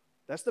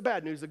 That's the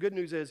bad news. The good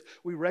news is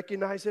we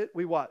recognize it.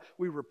 We what?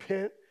 We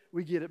repent.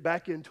 We get it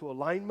back into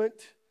alignment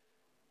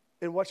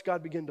and watch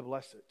God begin to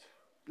bless it.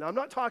 Now, I'm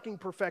not talking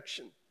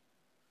perfection,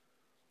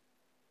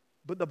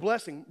 but the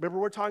blessing. Remember,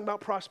 we're talking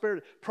about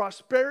prosperity.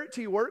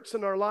 Prosperity works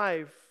in our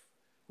life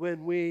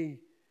when we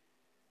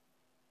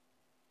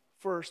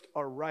first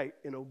are right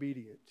and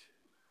obedient.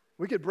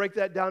 We could break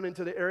that down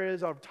into the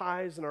areas of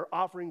tithes and our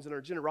offerings and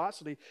our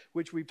generosity,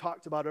 which we've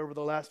talked about over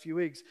the last few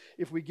weeks.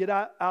 If we get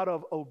out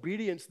of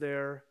obedience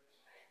there,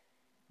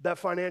 that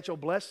financial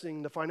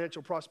blessing, the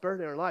financial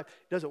prosperity in our life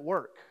doesn't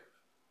work.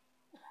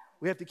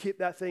 We have to keep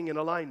that thing in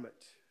alignment.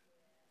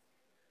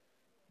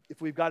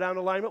 If we've got out of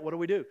alignment, what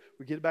do?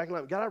 We get it back in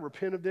alignment. God, I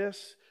repent of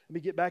this. Let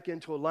me get back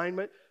into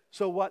alignment.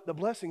 So what? The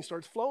blessing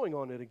starts flowing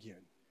on it again.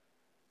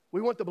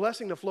 We want the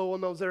blessing to flow in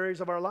those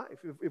areas of our life.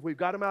 If we've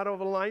got them out of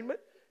alignment,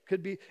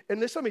 could be, and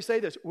let me say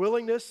this,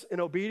 willingness and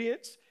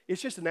obedience,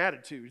 it's just an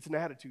attitude. It's an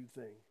attitude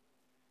thing.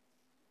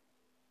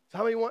 So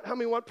how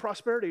many want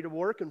prosperity to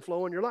work and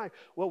flow in your life?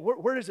 Well,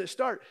 where does it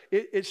start?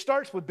 It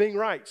starts with being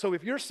right. So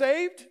if you're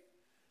saved,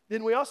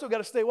 then we also got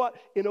to stay what?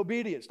 In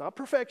obedience. Not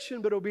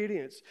perfection, but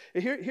obedience.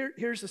 And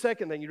here's the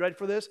second thing. You ready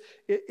for this?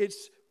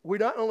 We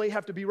not only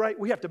have to be right,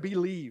 we have to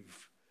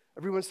believe.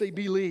 Everyone say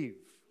believe.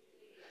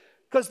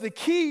 Because the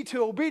key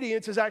to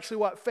obedience is actually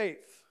what?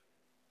 Faith.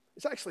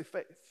 It's actually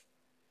faith.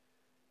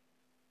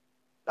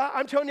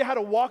 I'm telling you how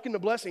to walk in the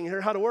blessing here,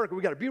 how to work.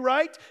 We got to be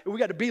right and we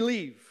got to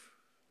believe.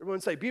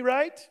 Everyone say, be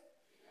right,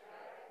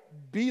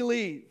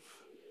 believe.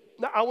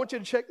 Now, I want you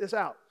to check this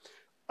out.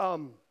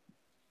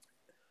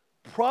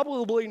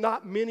 Probably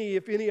not many,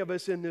 if any of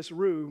us in this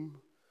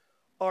room,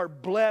 are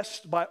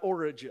blessed by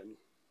origin.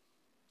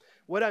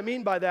 What I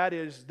mean by that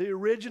is the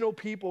original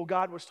people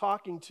God was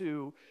talking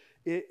to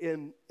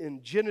in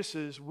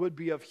Genesis would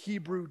be of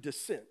Hebrew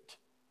descent.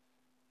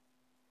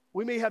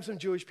 We may have some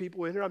Jewish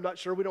people in here. I'm not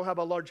sure. We don't have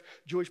a large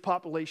Jewish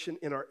population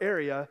in our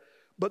area.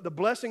 But the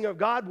blessing of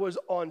God was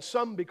on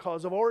some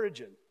because of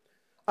origin.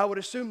 I would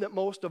assume that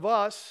most of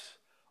us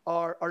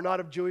are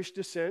not of Jewish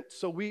descent.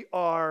 So we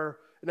are,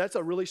 and that's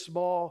a really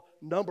small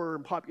number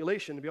in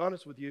population, to be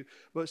honest with you.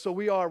 But so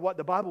we are what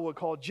the Bible would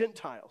call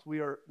Gentiles.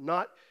 We are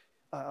not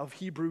of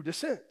Hebrew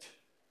descent.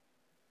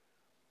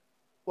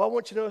 Well, I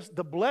want you to notice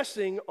the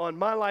blessing on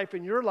my life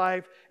and your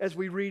life as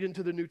we read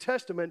into the New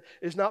Testament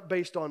is not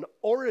based on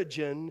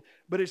origin,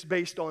 but it's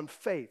based on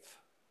faith.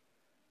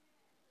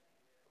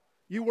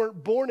 You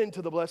weren't born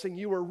into the blessing,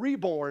 you were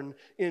reborn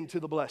into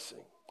the blessing.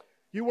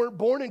 You weren't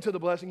born into the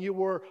blessing, you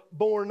were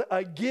born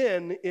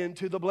again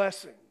into the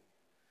blessing.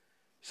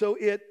 So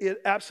it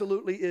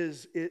absolutely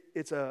is,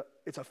 it's a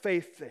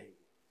faith thing.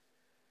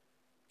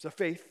 It's a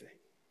faith thing.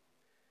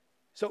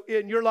 So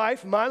in your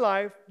life, my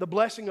life, the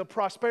blessing of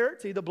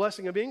prosperity, the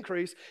blessing of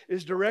increase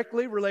is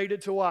directly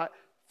related to what?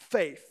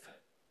 Faith.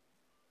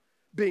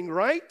 Being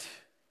right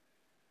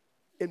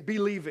and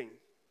believing.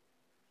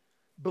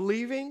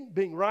 Believing,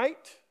 being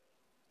right,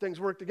 things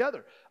work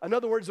together. In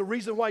other words, the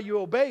reason why you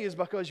obey is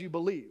because you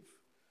believe.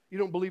 You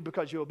don't believe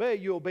because you obey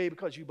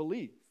because you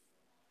believe.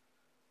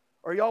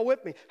 Are y'all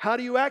with me? How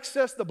do you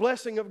access the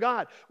blessing of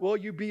God? Well,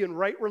 you be in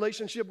right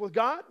relationship with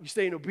God, you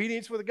stay in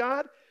obedience with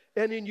God,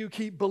 and then you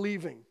keep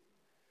believing.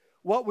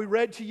 What we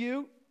read to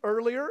you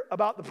earlier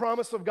about the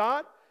promise of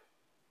God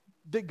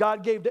that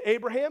God gave to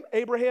Abraham.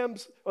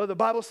 The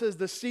Bible says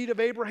the seed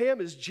of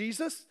Abraham is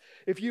Jesus.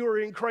 If you are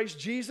in Christ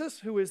Jesus,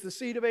 who is the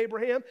seed of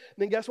Abraham,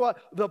 then guess what?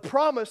 The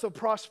promise of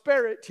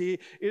prosperity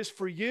is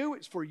for you,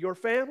 it's for your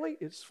family,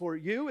 it's for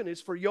you, and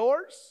it's for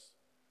yours.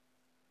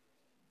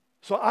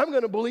 So I'm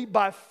going to believe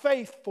by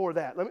faith for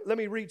that. Let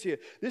me read to you.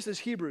 This is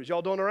Hebrews.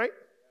 Y'all doing all right?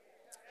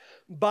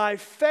 By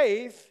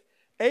faith,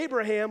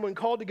 Abraham, when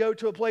called to go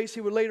to a place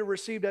he would later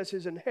receive as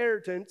his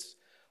inheritance,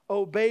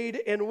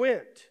 obeyed and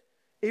went,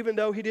 even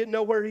though he didn't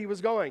know where he was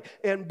going.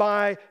 And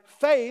by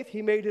faith,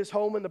 he made his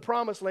home in the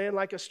promised land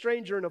like a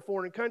stranger in a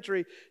foreign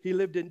country. He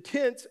lived in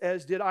tents,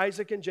 as did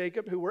Isaac and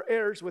Jacob, who were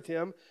heirs with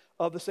him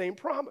of the same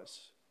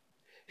promise.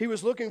 He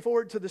was looking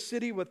forward to the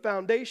city with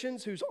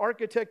foundations, whose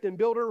architect and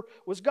builder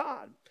was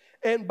God.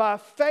 And by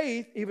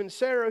faith, even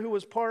Sarah, who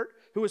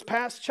was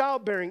past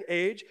childbearing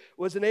age,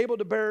 was enabled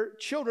to bear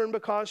children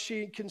because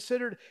she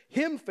considered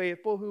him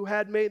faithful who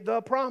had made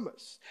the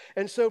promise.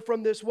 And so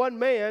from this one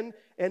man,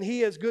 and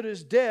he as good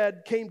as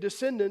dead, came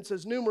descendants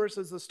as numerous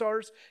as the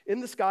stars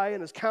in the sky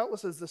and as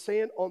countless as the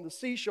sand on the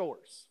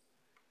seashores.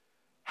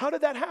 How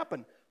did that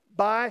happen?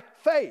 By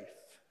faith.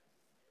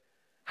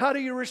 How do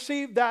you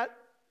receive that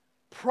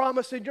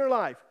promise in your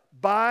life?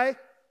 By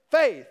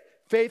faith.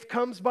 Faith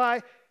comes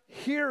by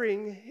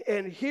hearing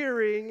and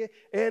hearing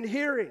and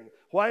hearing.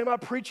 Why am I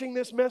preaching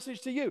this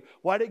message to you?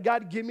 Why did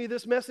God give me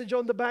this message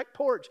on the back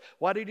porch?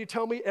 Why did he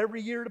tell me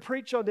every year to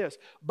preach on this?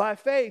 By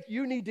faith,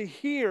 you need to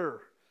hear.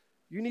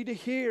 You need to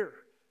hear.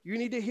 You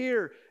need to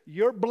hear.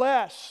 You're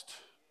blessed,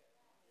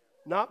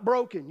 not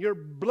broken. You're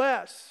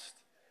blessed.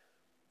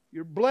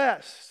 You're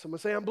blessed. Someone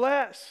say, I'm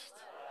blessed.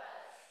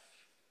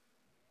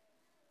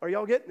 Are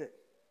y'all getting it?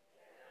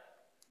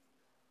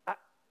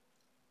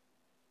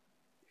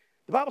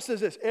 The Bible says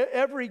this,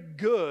 every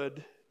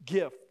good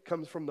gift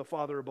comes from the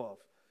Father above.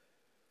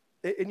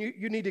 And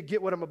you need to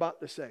get what I'm about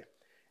to say.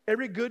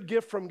 Every good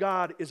gift from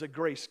God is a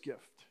grace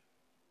gift.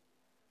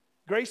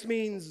 Grace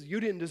means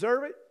you didn't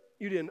deserve it,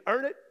 you didn't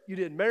earn it, you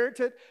didn't merit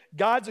it.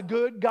 God's a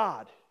good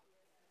God.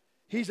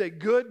 He's a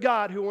good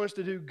God who wants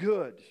to do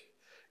good.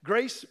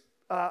 Grace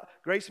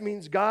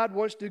means God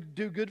wants to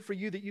do good for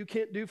you that you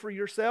can't do for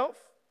yourself.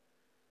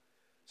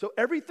 So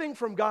everything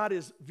from God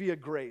is via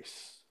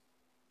grace.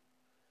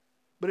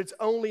 But it's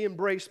only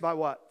embraced by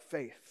what?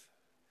 Faith.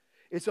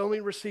 It's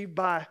only received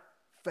by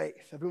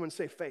faith. Everyone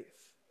say faith.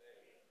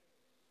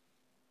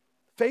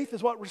 Faith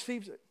is what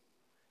receives it.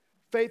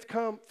 Faith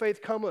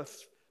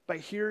cometh by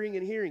hearing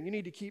and hearing. You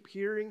need to keep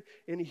hearing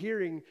and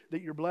hearing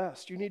that you're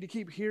blessed. You need to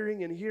keep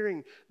hearing and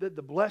hearing that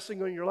the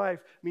blessing on your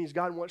life means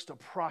God wants to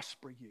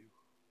prosper you.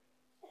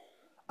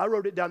 I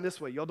wrote it down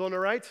this way. Y'all doing all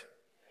right?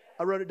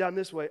 I wrote it down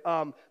this way.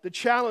 The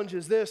challenge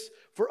is this,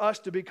 for us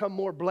to become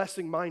more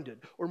blessing-minded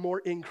or more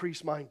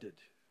increase-minded.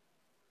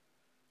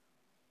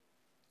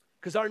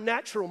 Because our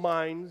natural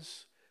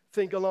minds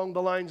think along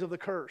the lines of the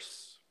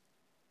curse.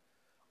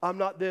 I'm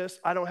not this.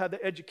 I don't have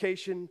the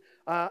education.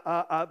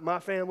 My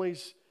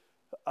family's,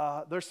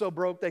 they're so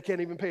broke they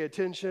can't even pay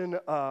attention.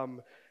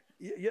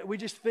 We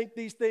just think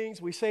these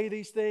things. We say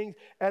these things.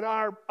 And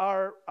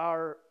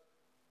our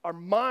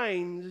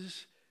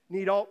minds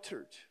need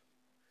altered.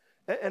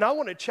 And I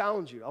want to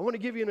challenge you. I want to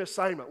give you an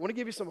assignment. I want to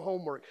give you some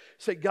homework.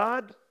 Say,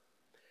 God,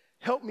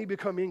 help me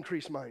become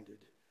increase-minded.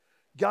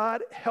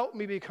 God, help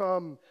me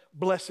become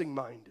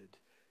blessing-minded.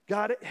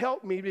 God,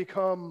 help me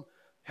become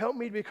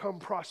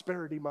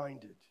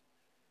prosperity-minded.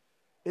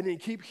 And then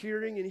keep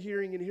hearing and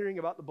hearing and hearing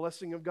about the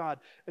blessing of God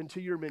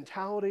until your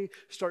mentality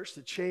starts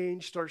to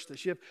change, starts to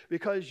shift,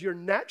 because your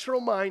natural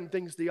mind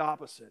thinks the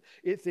opposite.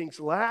 It thinks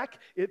lack,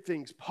 it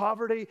thinks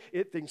poverty,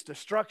 it thinks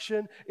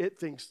destruction, it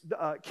thinks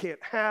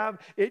can't have.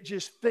 It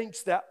just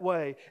thinks that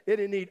way.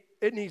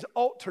 It needs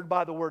altered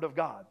by the Word of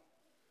God.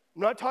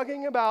 I'm not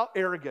talking about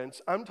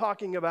arrogance. I'm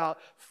talking about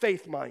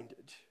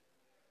faith-minded,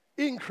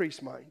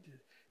 increase-minded,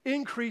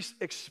 increased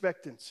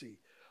expectancy,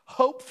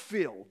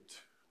 hope-filled.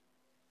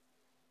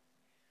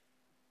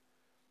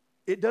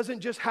 It doesn't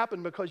just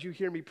happen because you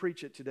hear me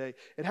preach it today.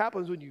 It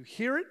happens when you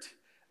hear it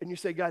and you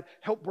say, God,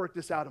 help work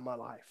this out in my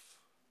life.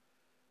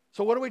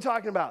 So what are we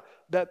talking about?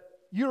 That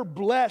you're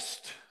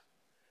blessed.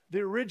 The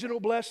original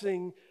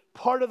blessing,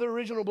 part of the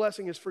original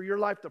blessing is for your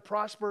life to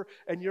prosper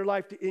and your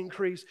life to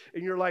increase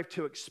and your life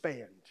to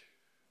expand.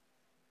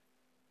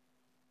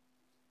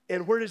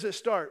 And where does it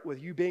start?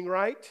 With you being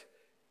right,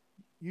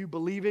 you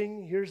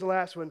believing, here's the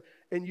last one,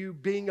 and you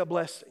being a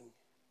blessing.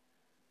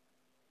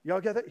 Y'all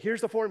get that?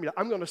 Here's the formula.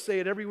 I'm going to say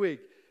it every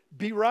week.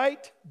 Be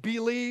right,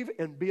 believe,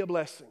 and be a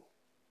blessing.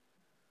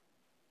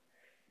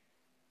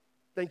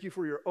 Thank you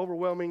for your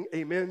overwhelming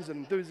amens and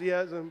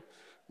enthusiasm.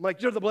 I'm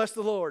like, you're the blessed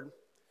of the Lord.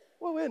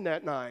 Well, isn't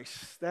that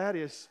nice?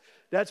 That's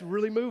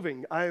really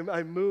moving.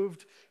 I'm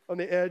moved on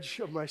the edge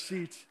of my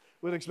seat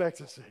with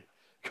expectancy.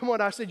 Come on,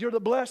 I said, you're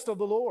the blessed of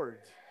the Lord.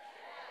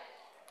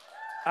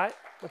 I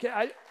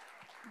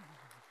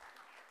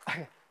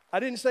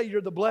didn't say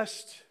you're the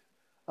blessed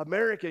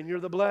American, you're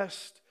the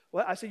blessed.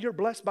 Well, I said you're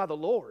blessed by the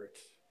Lord.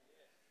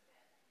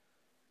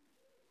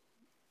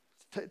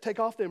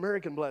 Take off the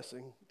American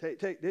blessing.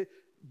 Take the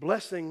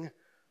blessing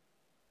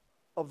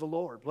of the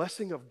Lord,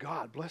 blessing of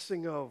God,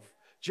 blessing of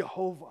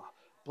Jehovah,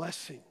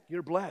 blessing.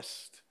 You're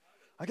blessed.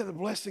 I got the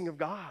blessing of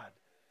God.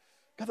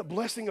 Got the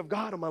blessing of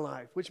God in my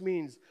life, which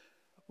means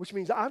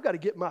I've got to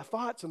get my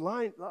thoughts in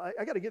line.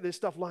 I got to get this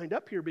stuff lined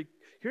up here.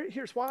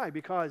 Here's why,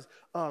 because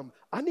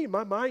I need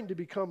my mind to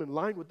become in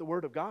line with the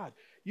Word of God.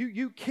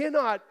 You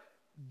cannot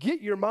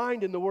get your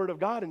mind in the Word of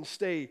God and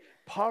stay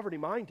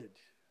poverty-minded.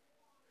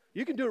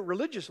 You can do it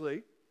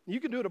religiously. You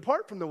can do it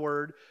apart from the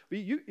Word. But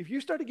if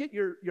you start to get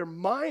your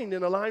mind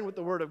in line with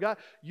the Word of God,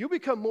 you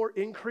become more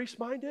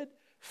increase-minded,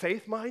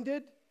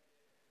 faith-minded,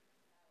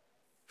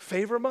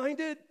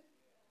 favor-minded,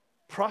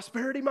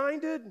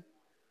 prosperity-minded,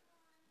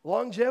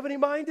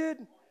 longevity-minded,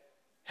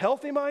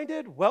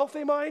 healthy-minded,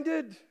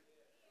 wealthy-minded.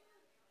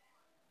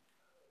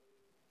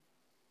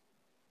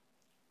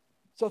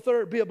 So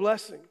third, be a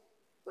blessing.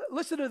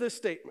 Listen to this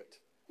statement.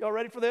 Y'all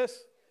ready for this?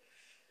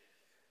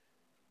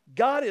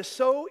 God is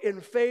so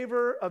in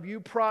favor of you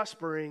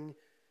prospering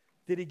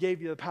that He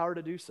gave you the power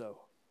to do so.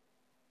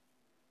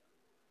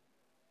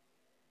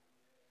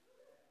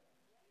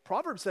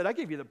 Proverbs said, I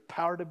gave you the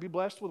power to be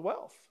blessed with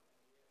wealth.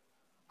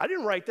 I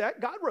didn't write that.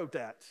 God wrote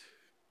that.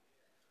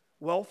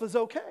 Wealth is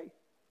okay.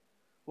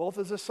 Wealth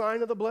is a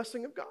sign of the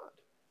blessing of God.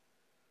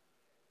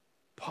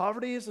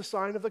 Poverty is a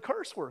sign of the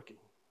curse working.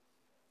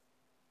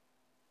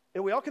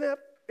 And we all can have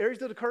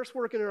areas of the curse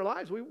working in our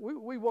lives. We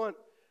want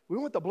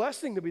the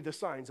blessing to be the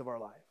signs of our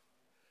life.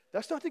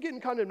 That's not to get in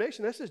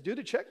condemnation. That's just do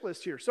the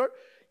checklist here. Start,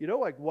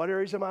 like what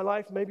areas of my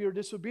life maybe are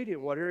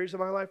disobedient? What areas of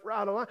my life are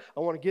out of line? I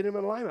want to get them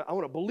in alignment. I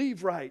want to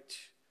believe right.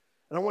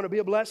 And I want to be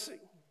a blessing.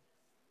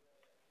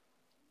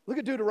 Look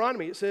at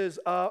Deuteronomy. It says,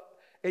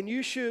 and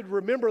you should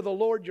remember the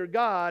Lord your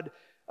God.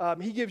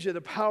 He gives you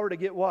the power to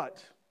get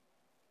what?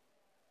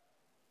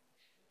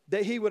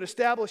 That He would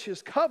establish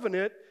His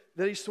covenant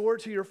that He swore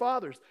to your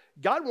fathers.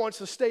 God wants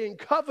to stay in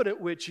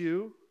covenant with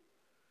you.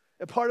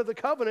 And part of the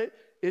covenant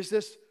is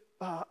this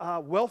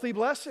wealthy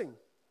blessing.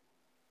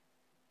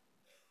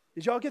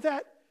 Did y'all get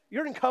that?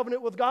 You're in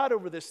covenant with God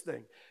over this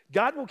thing.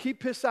 God will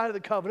keep His side of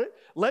the covenant.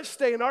 Let's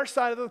stay in our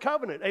side of the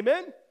covenant.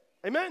 Amen?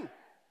 Amen.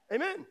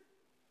 Amen.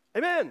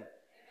 Amen.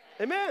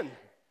 Amen.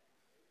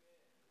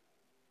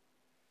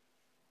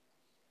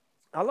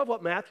 I love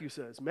what Matthew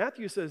says.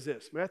 Matthew says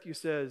this. Matthew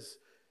says,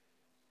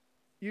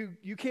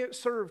 you can't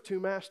serve two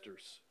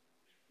masters.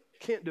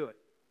 Can't do it.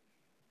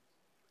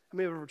 How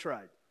many have ever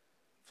tried?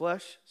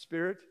 Flesh,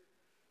 spirit,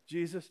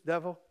 Jesus,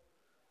 devil?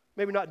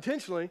 Maybe not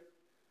intentionally.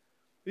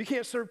 You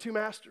can't serve two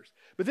masters.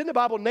 But then the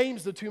Bible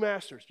names the two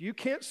masters. You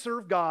can't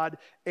serve God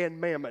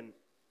and mammon.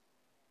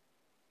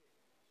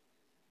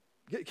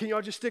 Can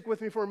y'all just stick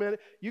with me for a minute?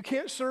 You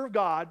can't serve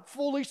God,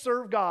 fully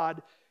serve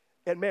God,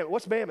 and mammon.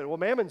 What's mammon? Well,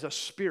 mammon's a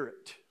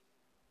spirit.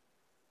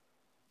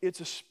 It's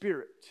a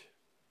spirit.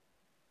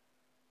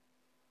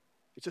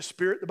 It's a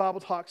spirit the Bible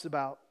talks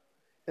about.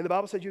 And the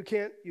Bible says you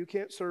can't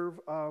serve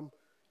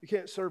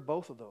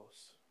both of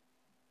those.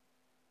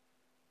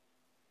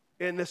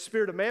 And the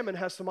spirit of mammon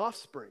has some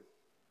offspring: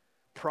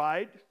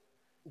 pride,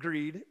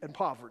 greed, and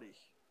poverty.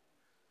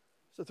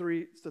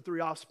 It's the three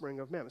offspring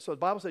of mammon. So the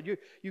Bible said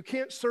you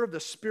can't serve the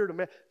spirit of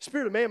mammon. The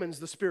spirit of mammon is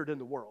the spirit in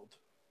the world.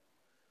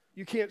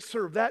 You can't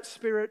serve that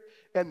spirit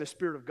and the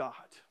spirit of God.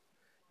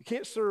 You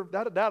can't serve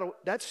that.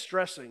 That's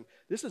stressing.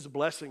 This is a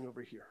blessing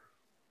over here.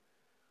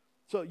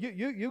 So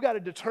you got to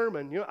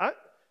determine.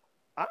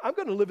 I'm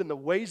going to live in the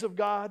ways of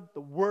God,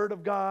 the Word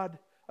of God.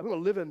 I'm going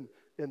to live in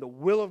the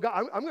will of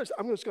God. I'm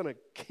just going to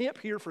camp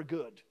here for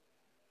good.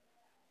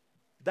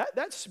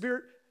 That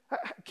spirit.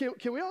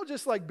 Can we all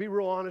just be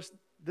real honest?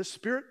 The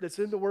spirit that's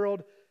in the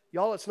world,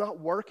 y'all, it's not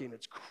working.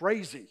 It's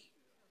crazy.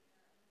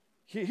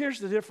 Here's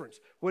the difference.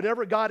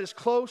 Whenever God is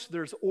close,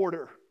 there's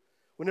order.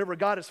 Whenever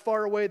God is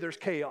far away, there's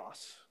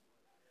chaos.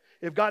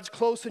 If God's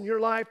close in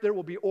your life, there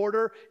will be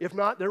order. If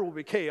not, there will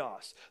be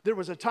chaos. There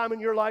was a time in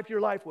your life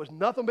was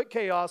nothing but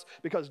chaos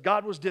because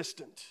God was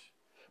distant.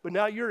 But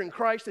now you're in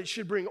Christ, it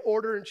should bring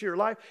order into your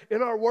life.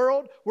 In our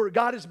world, where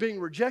God is being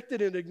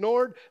rejected and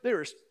ignored,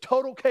 there is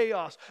total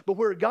chaos. But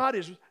where God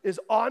is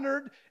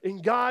honored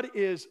and God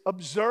is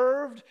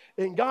observed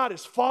and God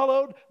is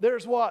followed,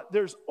 there's what?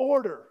 There's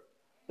order.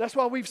 That's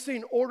why we've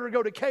seen order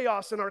go to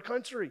chaos in our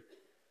country.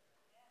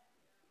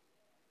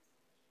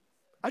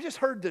 I just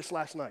heard this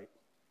last night.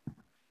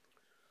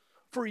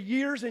 For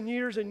years and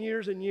years and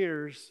years and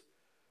years,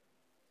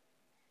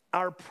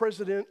 our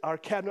president, our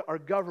cabinet, our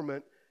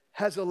government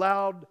has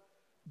allowed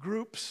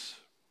groups,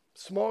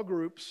 small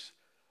groups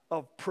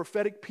of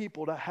prophetic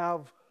people to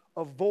have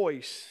a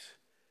voice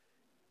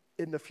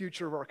in the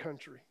future of our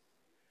country.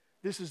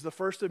 This is the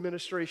first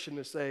administration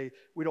to say,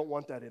 we don't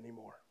want that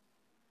anymore.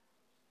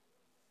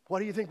 Why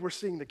do you think we're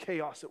seeing the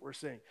chaos that we're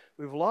seeing?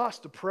 We've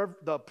lost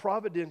the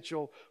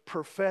providential,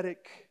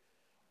 prophetic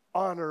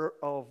honor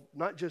of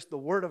not just the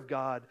Word of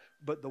God,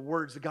 but the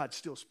words that God's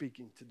still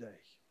speaking today.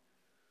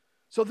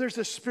 So there's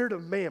this spirit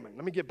of mammon.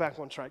 Let me get back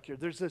on track here.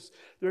 There's this,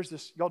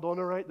 y'all don't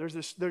know, right? There's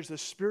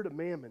this spirit of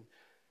mammon.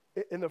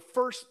 And the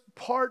first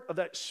part of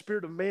that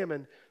spirit of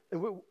mammon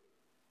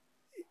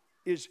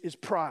is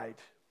pride.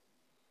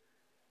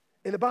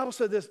 And the Bible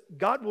said this: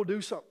 God will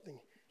do something.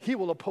 He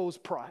will oppose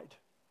pride.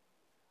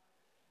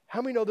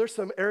 How many know there's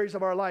some areas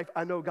of our life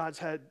I know God's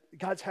had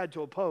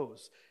to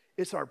oppose?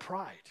 It's our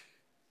pride.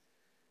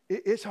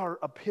 It's our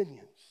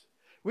opinions.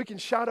 We can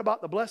shout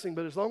about the blessing,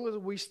 but as long as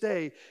we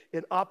stay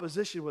in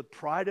opposition with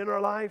pride in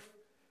our life,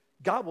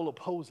 God will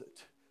oppose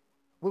it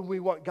when we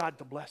want God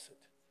to bless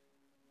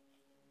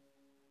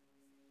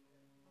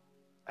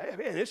it.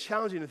 Man, it's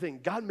challenging to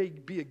think God may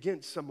be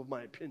against some of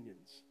my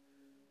opinions.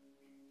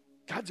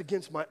 God's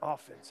against my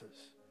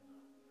offenses.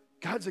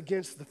 God's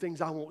against the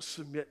things I won't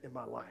submit in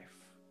my life.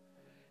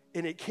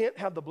 And it can't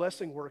have the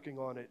blessing working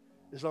on it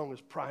as long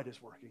as pride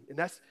is working. And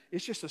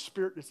it's just a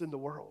spirit that's in the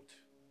world.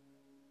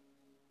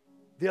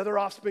 The other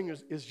offspring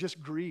is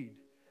just greed.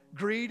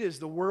 Greed is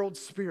the world's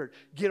spirit.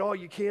 Get all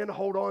you can,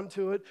 hold on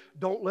to it.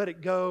 Don't let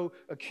it go.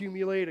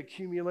 Accumulate.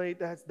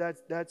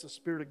 That's a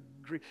spirit of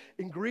greed.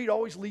 And greed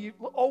always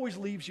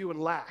leaves you in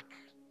lack.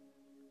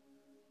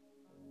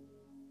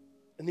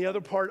 And the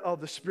other part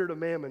of the spirit of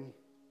mammon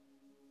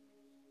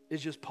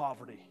is just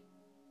poverty.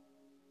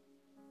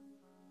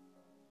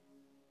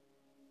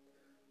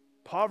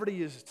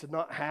 Poverty is to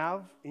not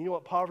have. And you know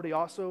what poverty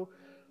also?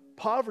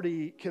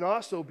 Poverty can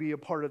also be a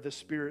part of the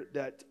spirit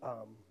that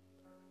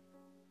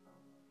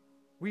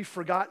we've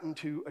forgotten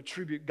to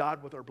attribute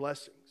God with our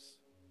blessings.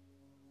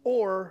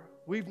 Or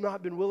we've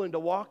not been willing to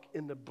walk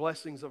in the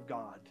blessings of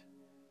God.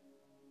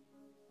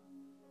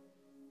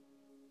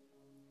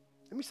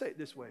 Let me say it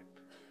this way.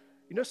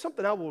 You know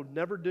something I will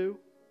never do,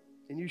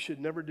 and you should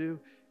never do,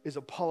 is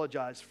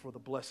apologize for the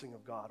blessing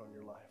of God on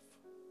your life.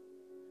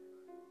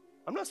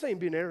 I'm not saying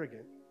being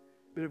arrogant,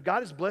 but if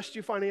God has blessed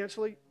you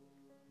financially,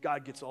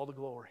 God gets all the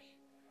glory.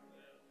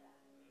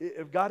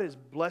 If God is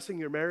blessing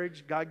your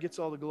marriage, God gets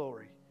all the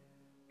glory.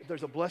 If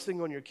there's a blessing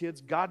on your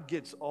kids, God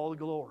gets all the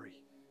glory.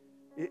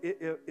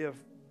 If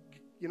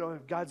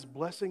God's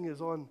blessing is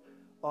on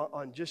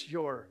just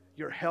your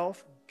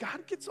health,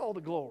 God gets all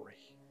the glory.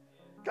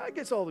 God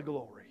gets all the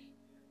glory.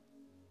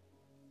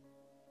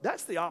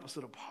 That's the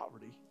opposite of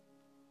poverty.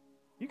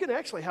 You can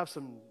actually have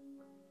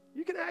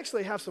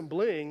some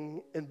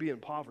bling and be in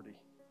poverty.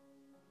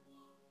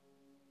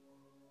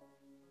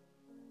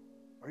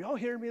 Are y'all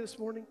hearing me this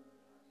morning?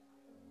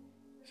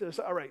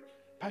 So, all right,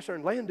 Pastor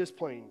Aaron, land this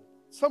plane.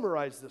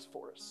 Summarize this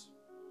for us.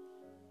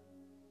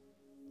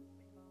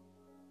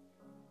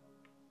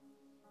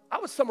 I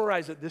would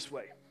summarize it this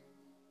way.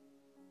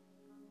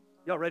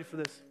 Y'all ready for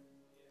this?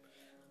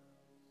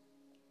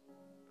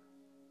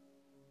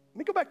 Let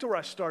me go back to where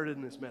I started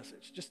in this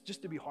message,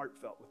 just to be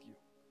heartfelt with you.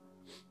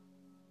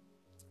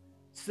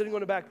 Sitting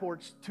on the back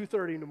porch,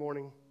 2:30 in the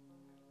morning.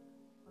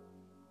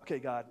 Okay,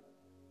 God,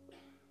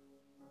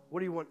 what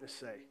do you want to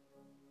say?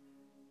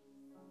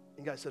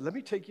 And God said, let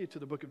me take you to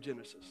the book of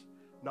Genesis,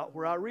 not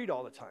where I read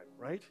all the time,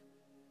 right?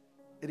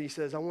 And he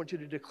says, I want you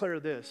to declare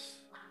this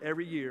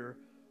every year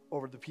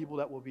over the people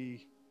that will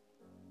be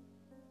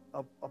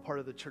a part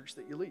of the church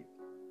that you lead.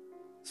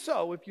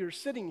 So if you're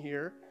sitting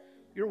here,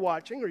 you're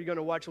watching, or you're going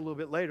to watch a little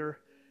bit later,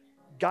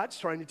 God's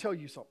trying to tell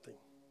you something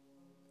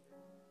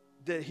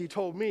that he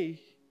told me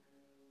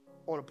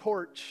on a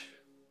porch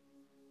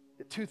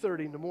at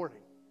 2:30 in the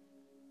morning.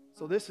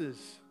 So this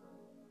is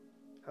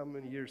how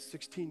many years?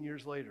 16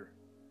 years later.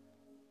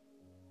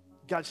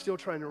 God's still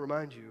trying to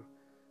remind you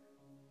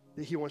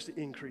that he wants to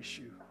increase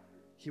you.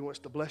 He wants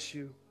to bless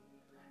you.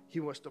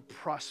 He wants to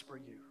prosper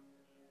you.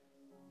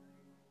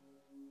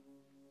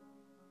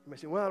 You may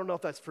say, well, I don't know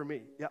if that's for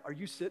me. Yeah, are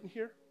you sitting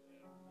here?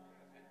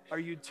 Are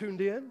you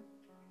tuned in?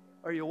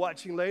 Are you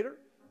watching later?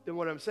 Then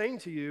what I'm saying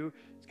to you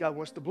is God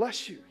wants to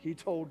bless you. He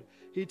told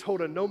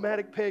a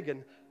nomadic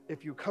pagan,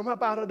 if you come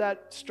up out of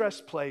that stress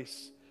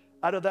place,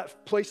 out of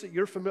that place that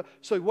you're familiar,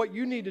 so what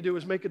you need to do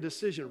is make a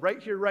decision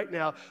right here, right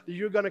now, that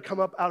you're going to come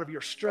up out of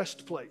your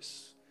stressed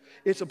place.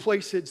 It's a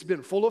place that's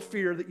been full of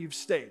fear that you've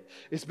stayed.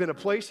 It's been a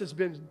place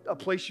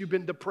you've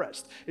been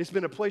depressed. It's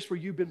been a place where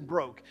you've been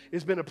broke.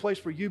 It's been a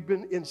place where you've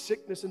been in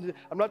sickness.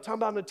 I'm not talking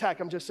about an attack.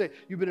 I'm just saying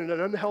you've been in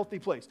an unhealthy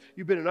place.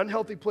 You've been in an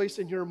unhealthy place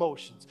in your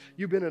emotions.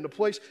 You've been in a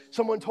place,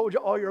 someone told you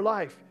all your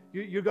life,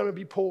 you're going to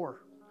be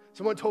poor.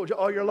 Someone told you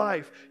all your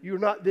life, you're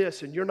not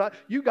this and you're not.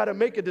 You got to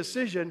make a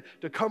decision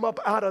to come up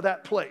out of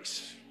that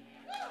place.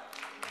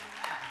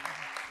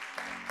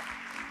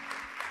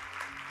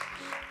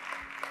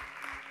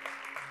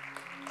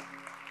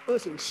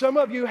 Listen, some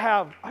of you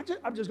have,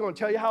 I'm just going to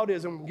tell you how it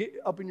is and get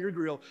up in your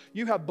grill.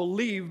 You have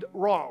believed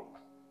wrong.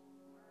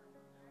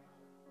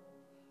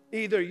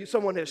 Either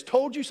someone has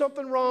told you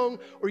something wrong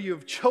or you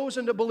have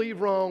chosen to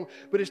believe wrong,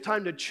 but it's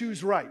time to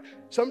choose right.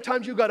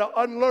 Sometimes you got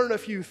to unlearn a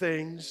few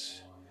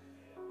things.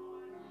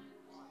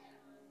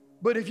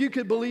 But if you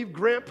could believe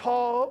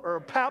Grandpa or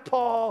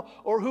Papa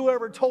or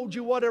whoever told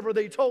you whatever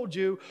they told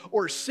you,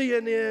 or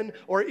CNN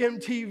or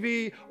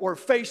MTV or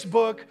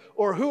Facebook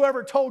or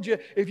whoever told you,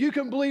 if you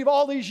can believe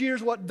all these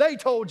years what they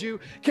told you,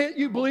 can't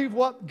you believe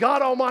what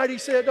God Almighty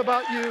said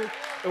about you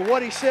and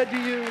what he said to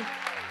you?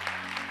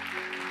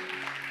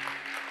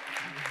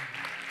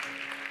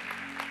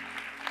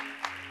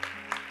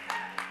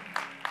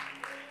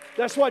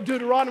 That's why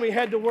Deuteronomy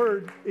had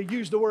it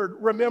used the word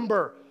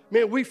remember.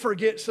 Man, we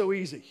forget so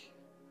easy.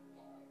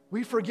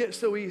 We forget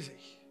so easy.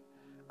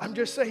 I'm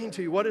just saying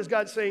to you, what is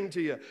God saying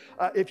to you?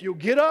 If you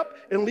get up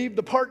and leave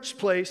the parched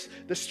place,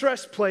 the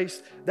stressed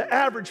place, the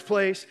average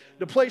place,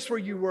 the place where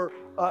you were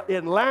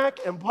in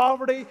lack and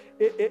poverty,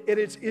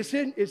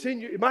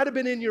 it might have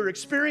been in your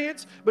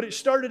experience, but it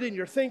started in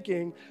your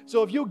thinking.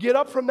 So if you get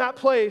up from that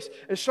place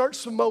and start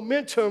some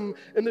momentum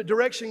in the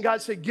direction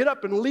God said, get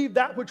up and leave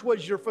that which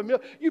was your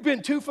familiar. You've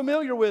been too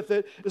familiar with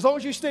it. As long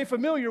as you stay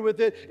familiar with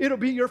it, it'll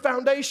be your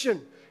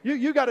foundation.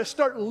 You got to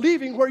start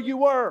leaving where you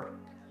were.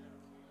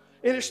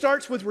 And it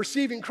starts with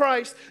receiving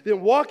Christ,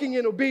 then walking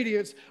in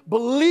obedience,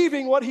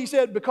 believing what he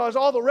said, because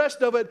all the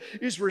rest of it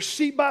is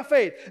received by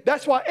faith.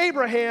 That's why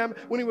Abraham,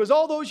 when he was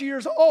all those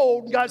years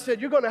old, God said,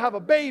 you're going to have a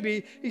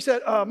baby. He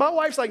said, my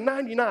wife's like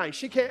 99.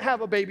 She can't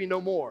have a baby no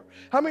more.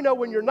 How many know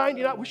when you're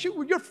 99,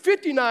 when you're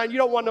 59, you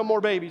don't want no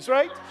more babies,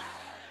 right?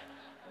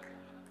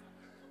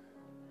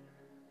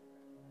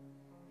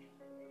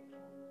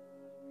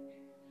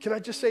 Can I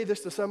just say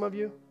this to some of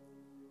you?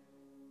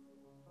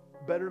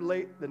 Better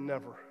late than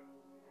never.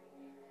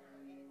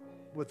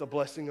 With the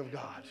blessing of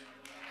God.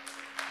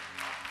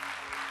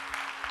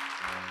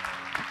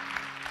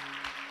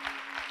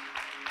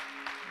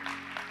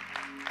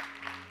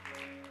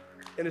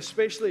 And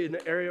especially in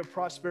the area of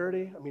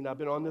prosperity, I mean, I've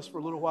been on this for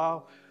a little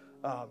while.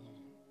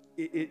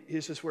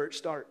 This is where it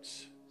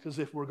starts. Because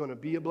if we're going to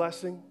be a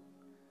blessing,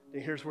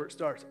 then here's where it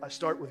starts. I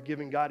start with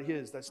giving God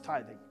his. That's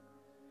tithing.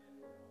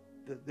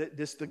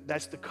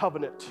 That's the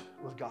covenant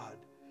with God.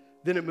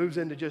 Then it moves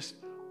into just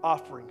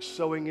offering,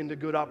 sowing into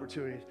good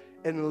opportunities,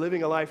 and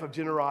living a life of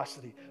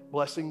generosity,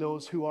 blessing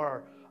those who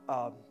are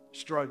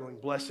struggling,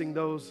 blessing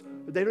those,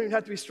 but they don't even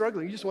have to be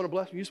struggling. You just want to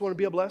bless them. You just want to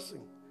be a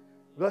blessing.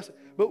 Blessing.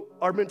 But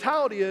our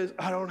mentality is,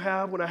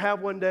 when I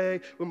have one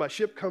day, when my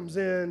ship comes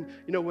in,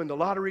 when the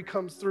lottery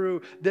comes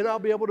through, then I'll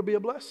be able to be a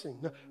blessing.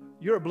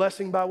 You're a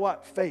blessing by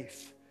what?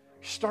 Faith.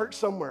 Start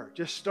somewhere.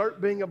 Just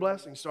start being a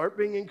blessing. Start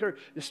being encouraged.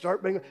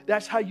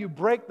 That's how you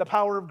break the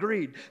power of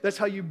greed. That's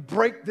how you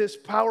break this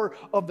power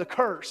of the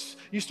curse.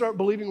 You start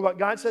believing what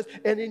God says,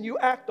 and then you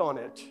act on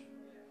it.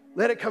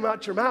 Let it come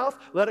out your mouth.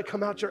 Let it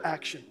come out your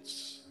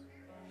actions.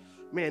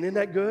 Man, isn't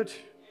that good?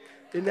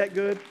 Isn't that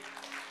good?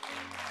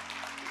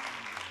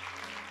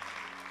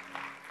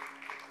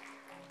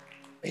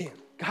 Man,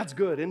 God's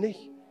good, isn't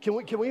he?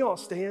 Can we all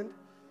stand?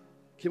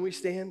 Can we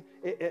stand?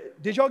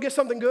 Did y'all get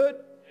something good?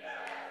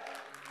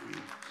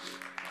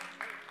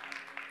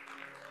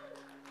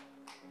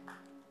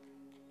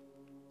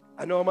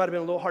 I know it might have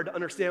been a little hard to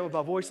understand with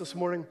my voice this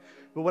morning,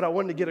 but what I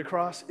wanted to get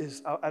across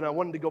is, and I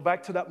wanted to go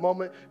back to that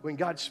moment when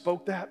God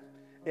spoke that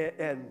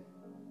and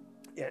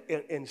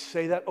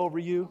say that over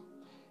you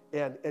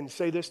and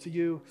say this to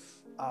you.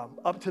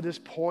 Up to this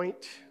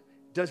point,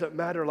 doesn't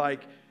matter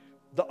like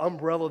the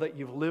umbrella that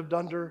you've lived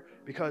under,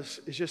 because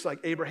it's just like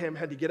Abraham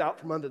had to get out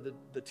from under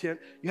the tent.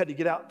 You had to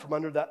get out from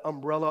under that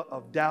umbrella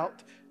of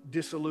doubt,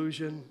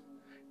 disillusion,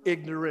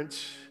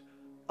 ignorance,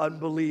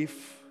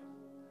 unbelief.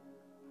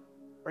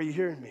 Are you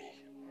hearing me?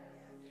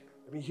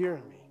 Are you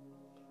hearing me?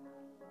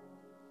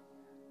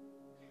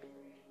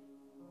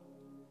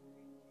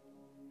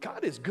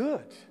 God is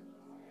good.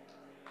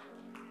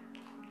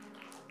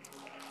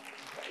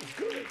 God is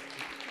good.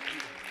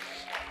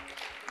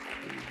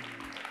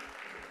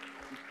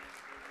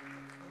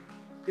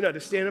 You know,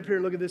 to stand up here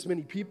and look at this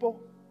many people,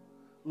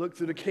 look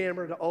through the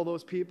camera to all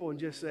those people and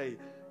just say,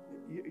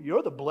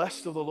 you're the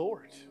blessed of the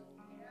Lord.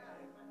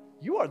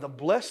 You are the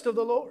blessed of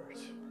the Lord.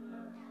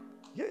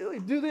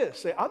 Do this.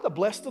 Say, I'm the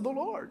blessed of the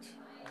Lord.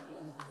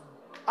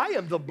 I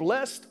am the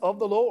blessed of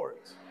the Lord.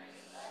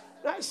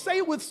 Now, say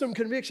it with some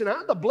conviction.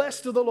 I'm the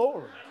blessed of the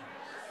Lord.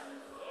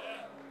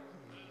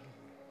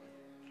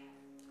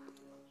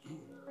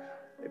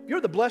 If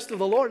you're the blessed of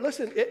the Lord,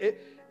 listen,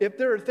 if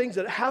there are things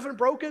that haven't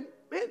broken,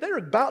 man, they're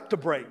about to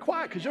break.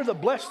 Why? Because you're the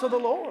blessed of the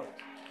Lord.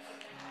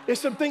 If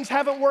some things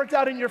haven't worked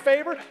out in your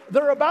favor,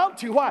 they're about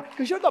to. Why?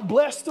 Because you're the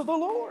blessed of the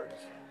Lord.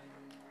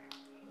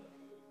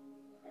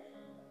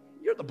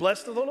 You're the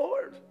blessed of the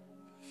Lord.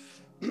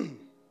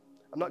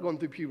 I'm not going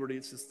through puberty.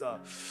 It's just, man,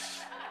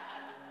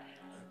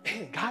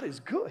 God is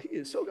good. He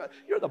is so good.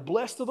 You're the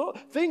blessed of the Lord.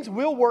 Things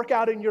will work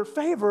out in your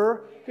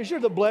favor because you're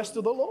the blessed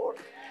of the Lord.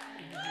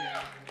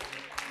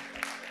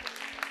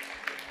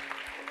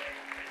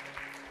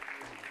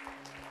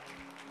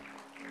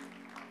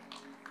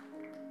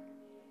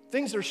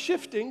 Things are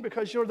shifting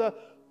because you're the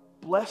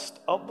blessed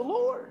of the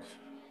Lord.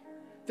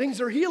 Things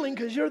are healing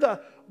because you're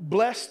the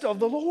blessed of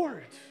the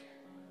Lord.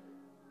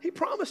 He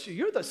promised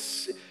you,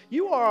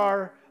 you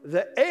are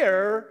the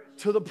heir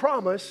to the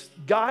promise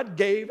God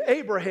gave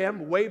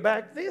Abraham way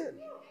back then.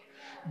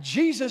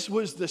 Jesus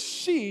was the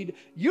seed.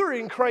 You're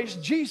in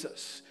Christ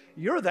Jesus.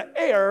 You're the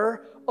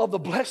heir of the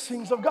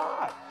blessings of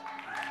God.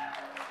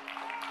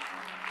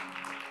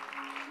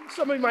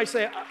 Somebody might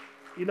say,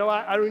 you know,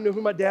 I don't even know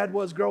who my dad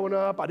was growing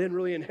up. I didn't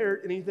really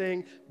inherit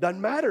anything.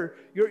 Doesn't matter.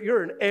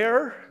 You're an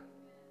heir.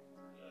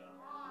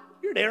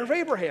 You're an heir of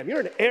Abraham. You're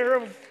an heir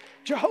of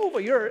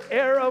Jehovah. You're an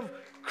heir of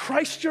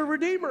Christ your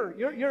Redeemer.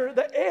 You're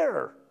the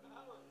heir.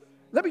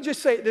 Let me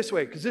just say it this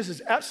way, because this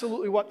is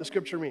absolutely what the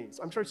scripture means.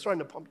 I'm just trying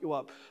to pump you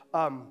up.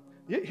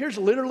 Here's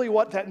literally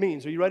what that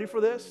means. Are you ready for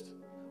this?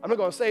 I'm not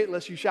going to say it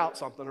unless you shout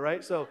something, all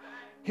right? So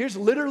here's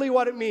literally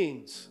what it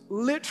means.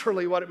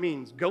 Literally what it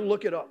means. Go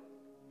look it up.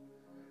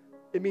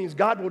 It means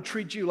God will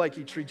treat you like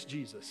he treats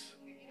Jesus.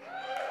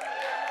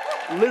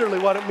 Literally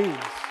what it means.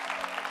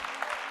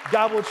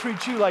 God will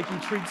treat you like he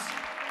treats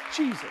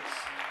Jesus.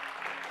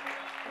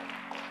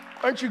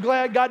 Aren't you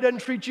glad God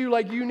doesn't treat you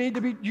like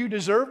you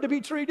deserve to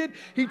be treated?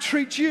 He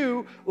treats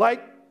you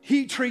like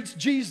he treats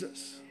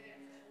Jesus.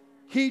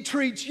 He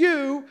treats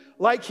you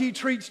like he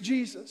treats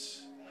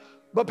Jesus.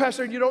 But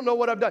Pastor, you don't know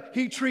what I've done.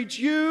 He treats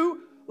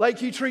you like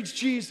he treats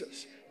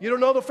Jesus. You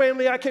don't know the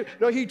family I came.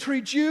 No, he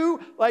treats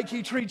you like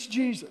he treats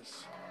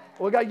Jesus.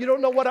 Well, God, you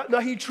don't know what no,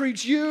 he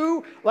treats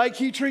you like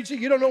he treats you.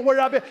 You don't know where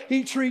I've been.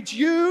 He treats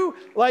you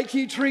like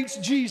he treats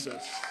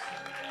Jesus.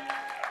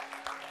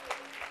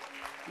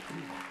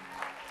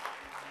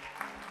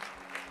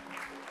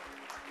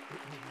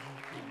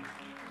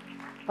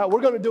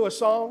 We're going to do a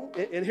song,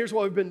 and here's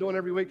what we've been doing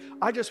every week.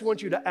 I just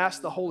want you to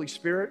ask the Holy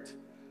Spirit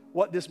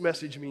what this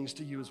message means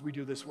to you as we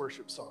do this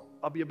worship song.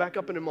 I'll be back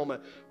up in a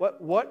moment.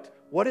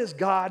 What is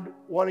God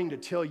wanting to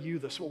tell you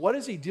this? What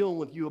is he dealing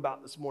with you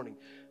about this morning?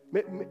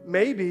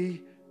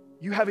 Maybe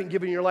you haven't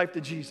given your life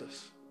to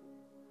Jesus.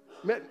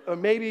 Or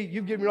maybe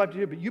you've given your life to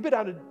Jesus, but you've been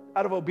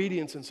out of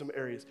obedience in some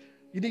areas.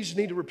 You just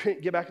need to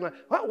repent, get back in line.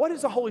 What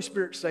is the Holy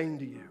Spirit saying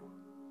to you?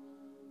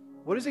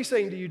 What is he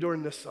saying to you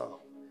during this song?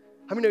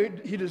 How many know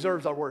he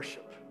deserves our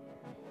worship?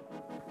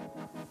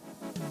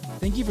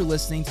 Thank you for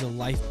listening to the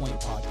Life Point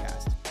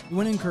Podcast. We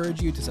want to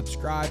encourage you to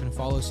subscribe and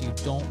follow so you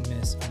don't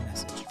miss a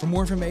message. For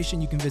more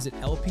information, you can visit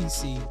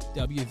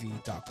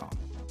lpcwv.com.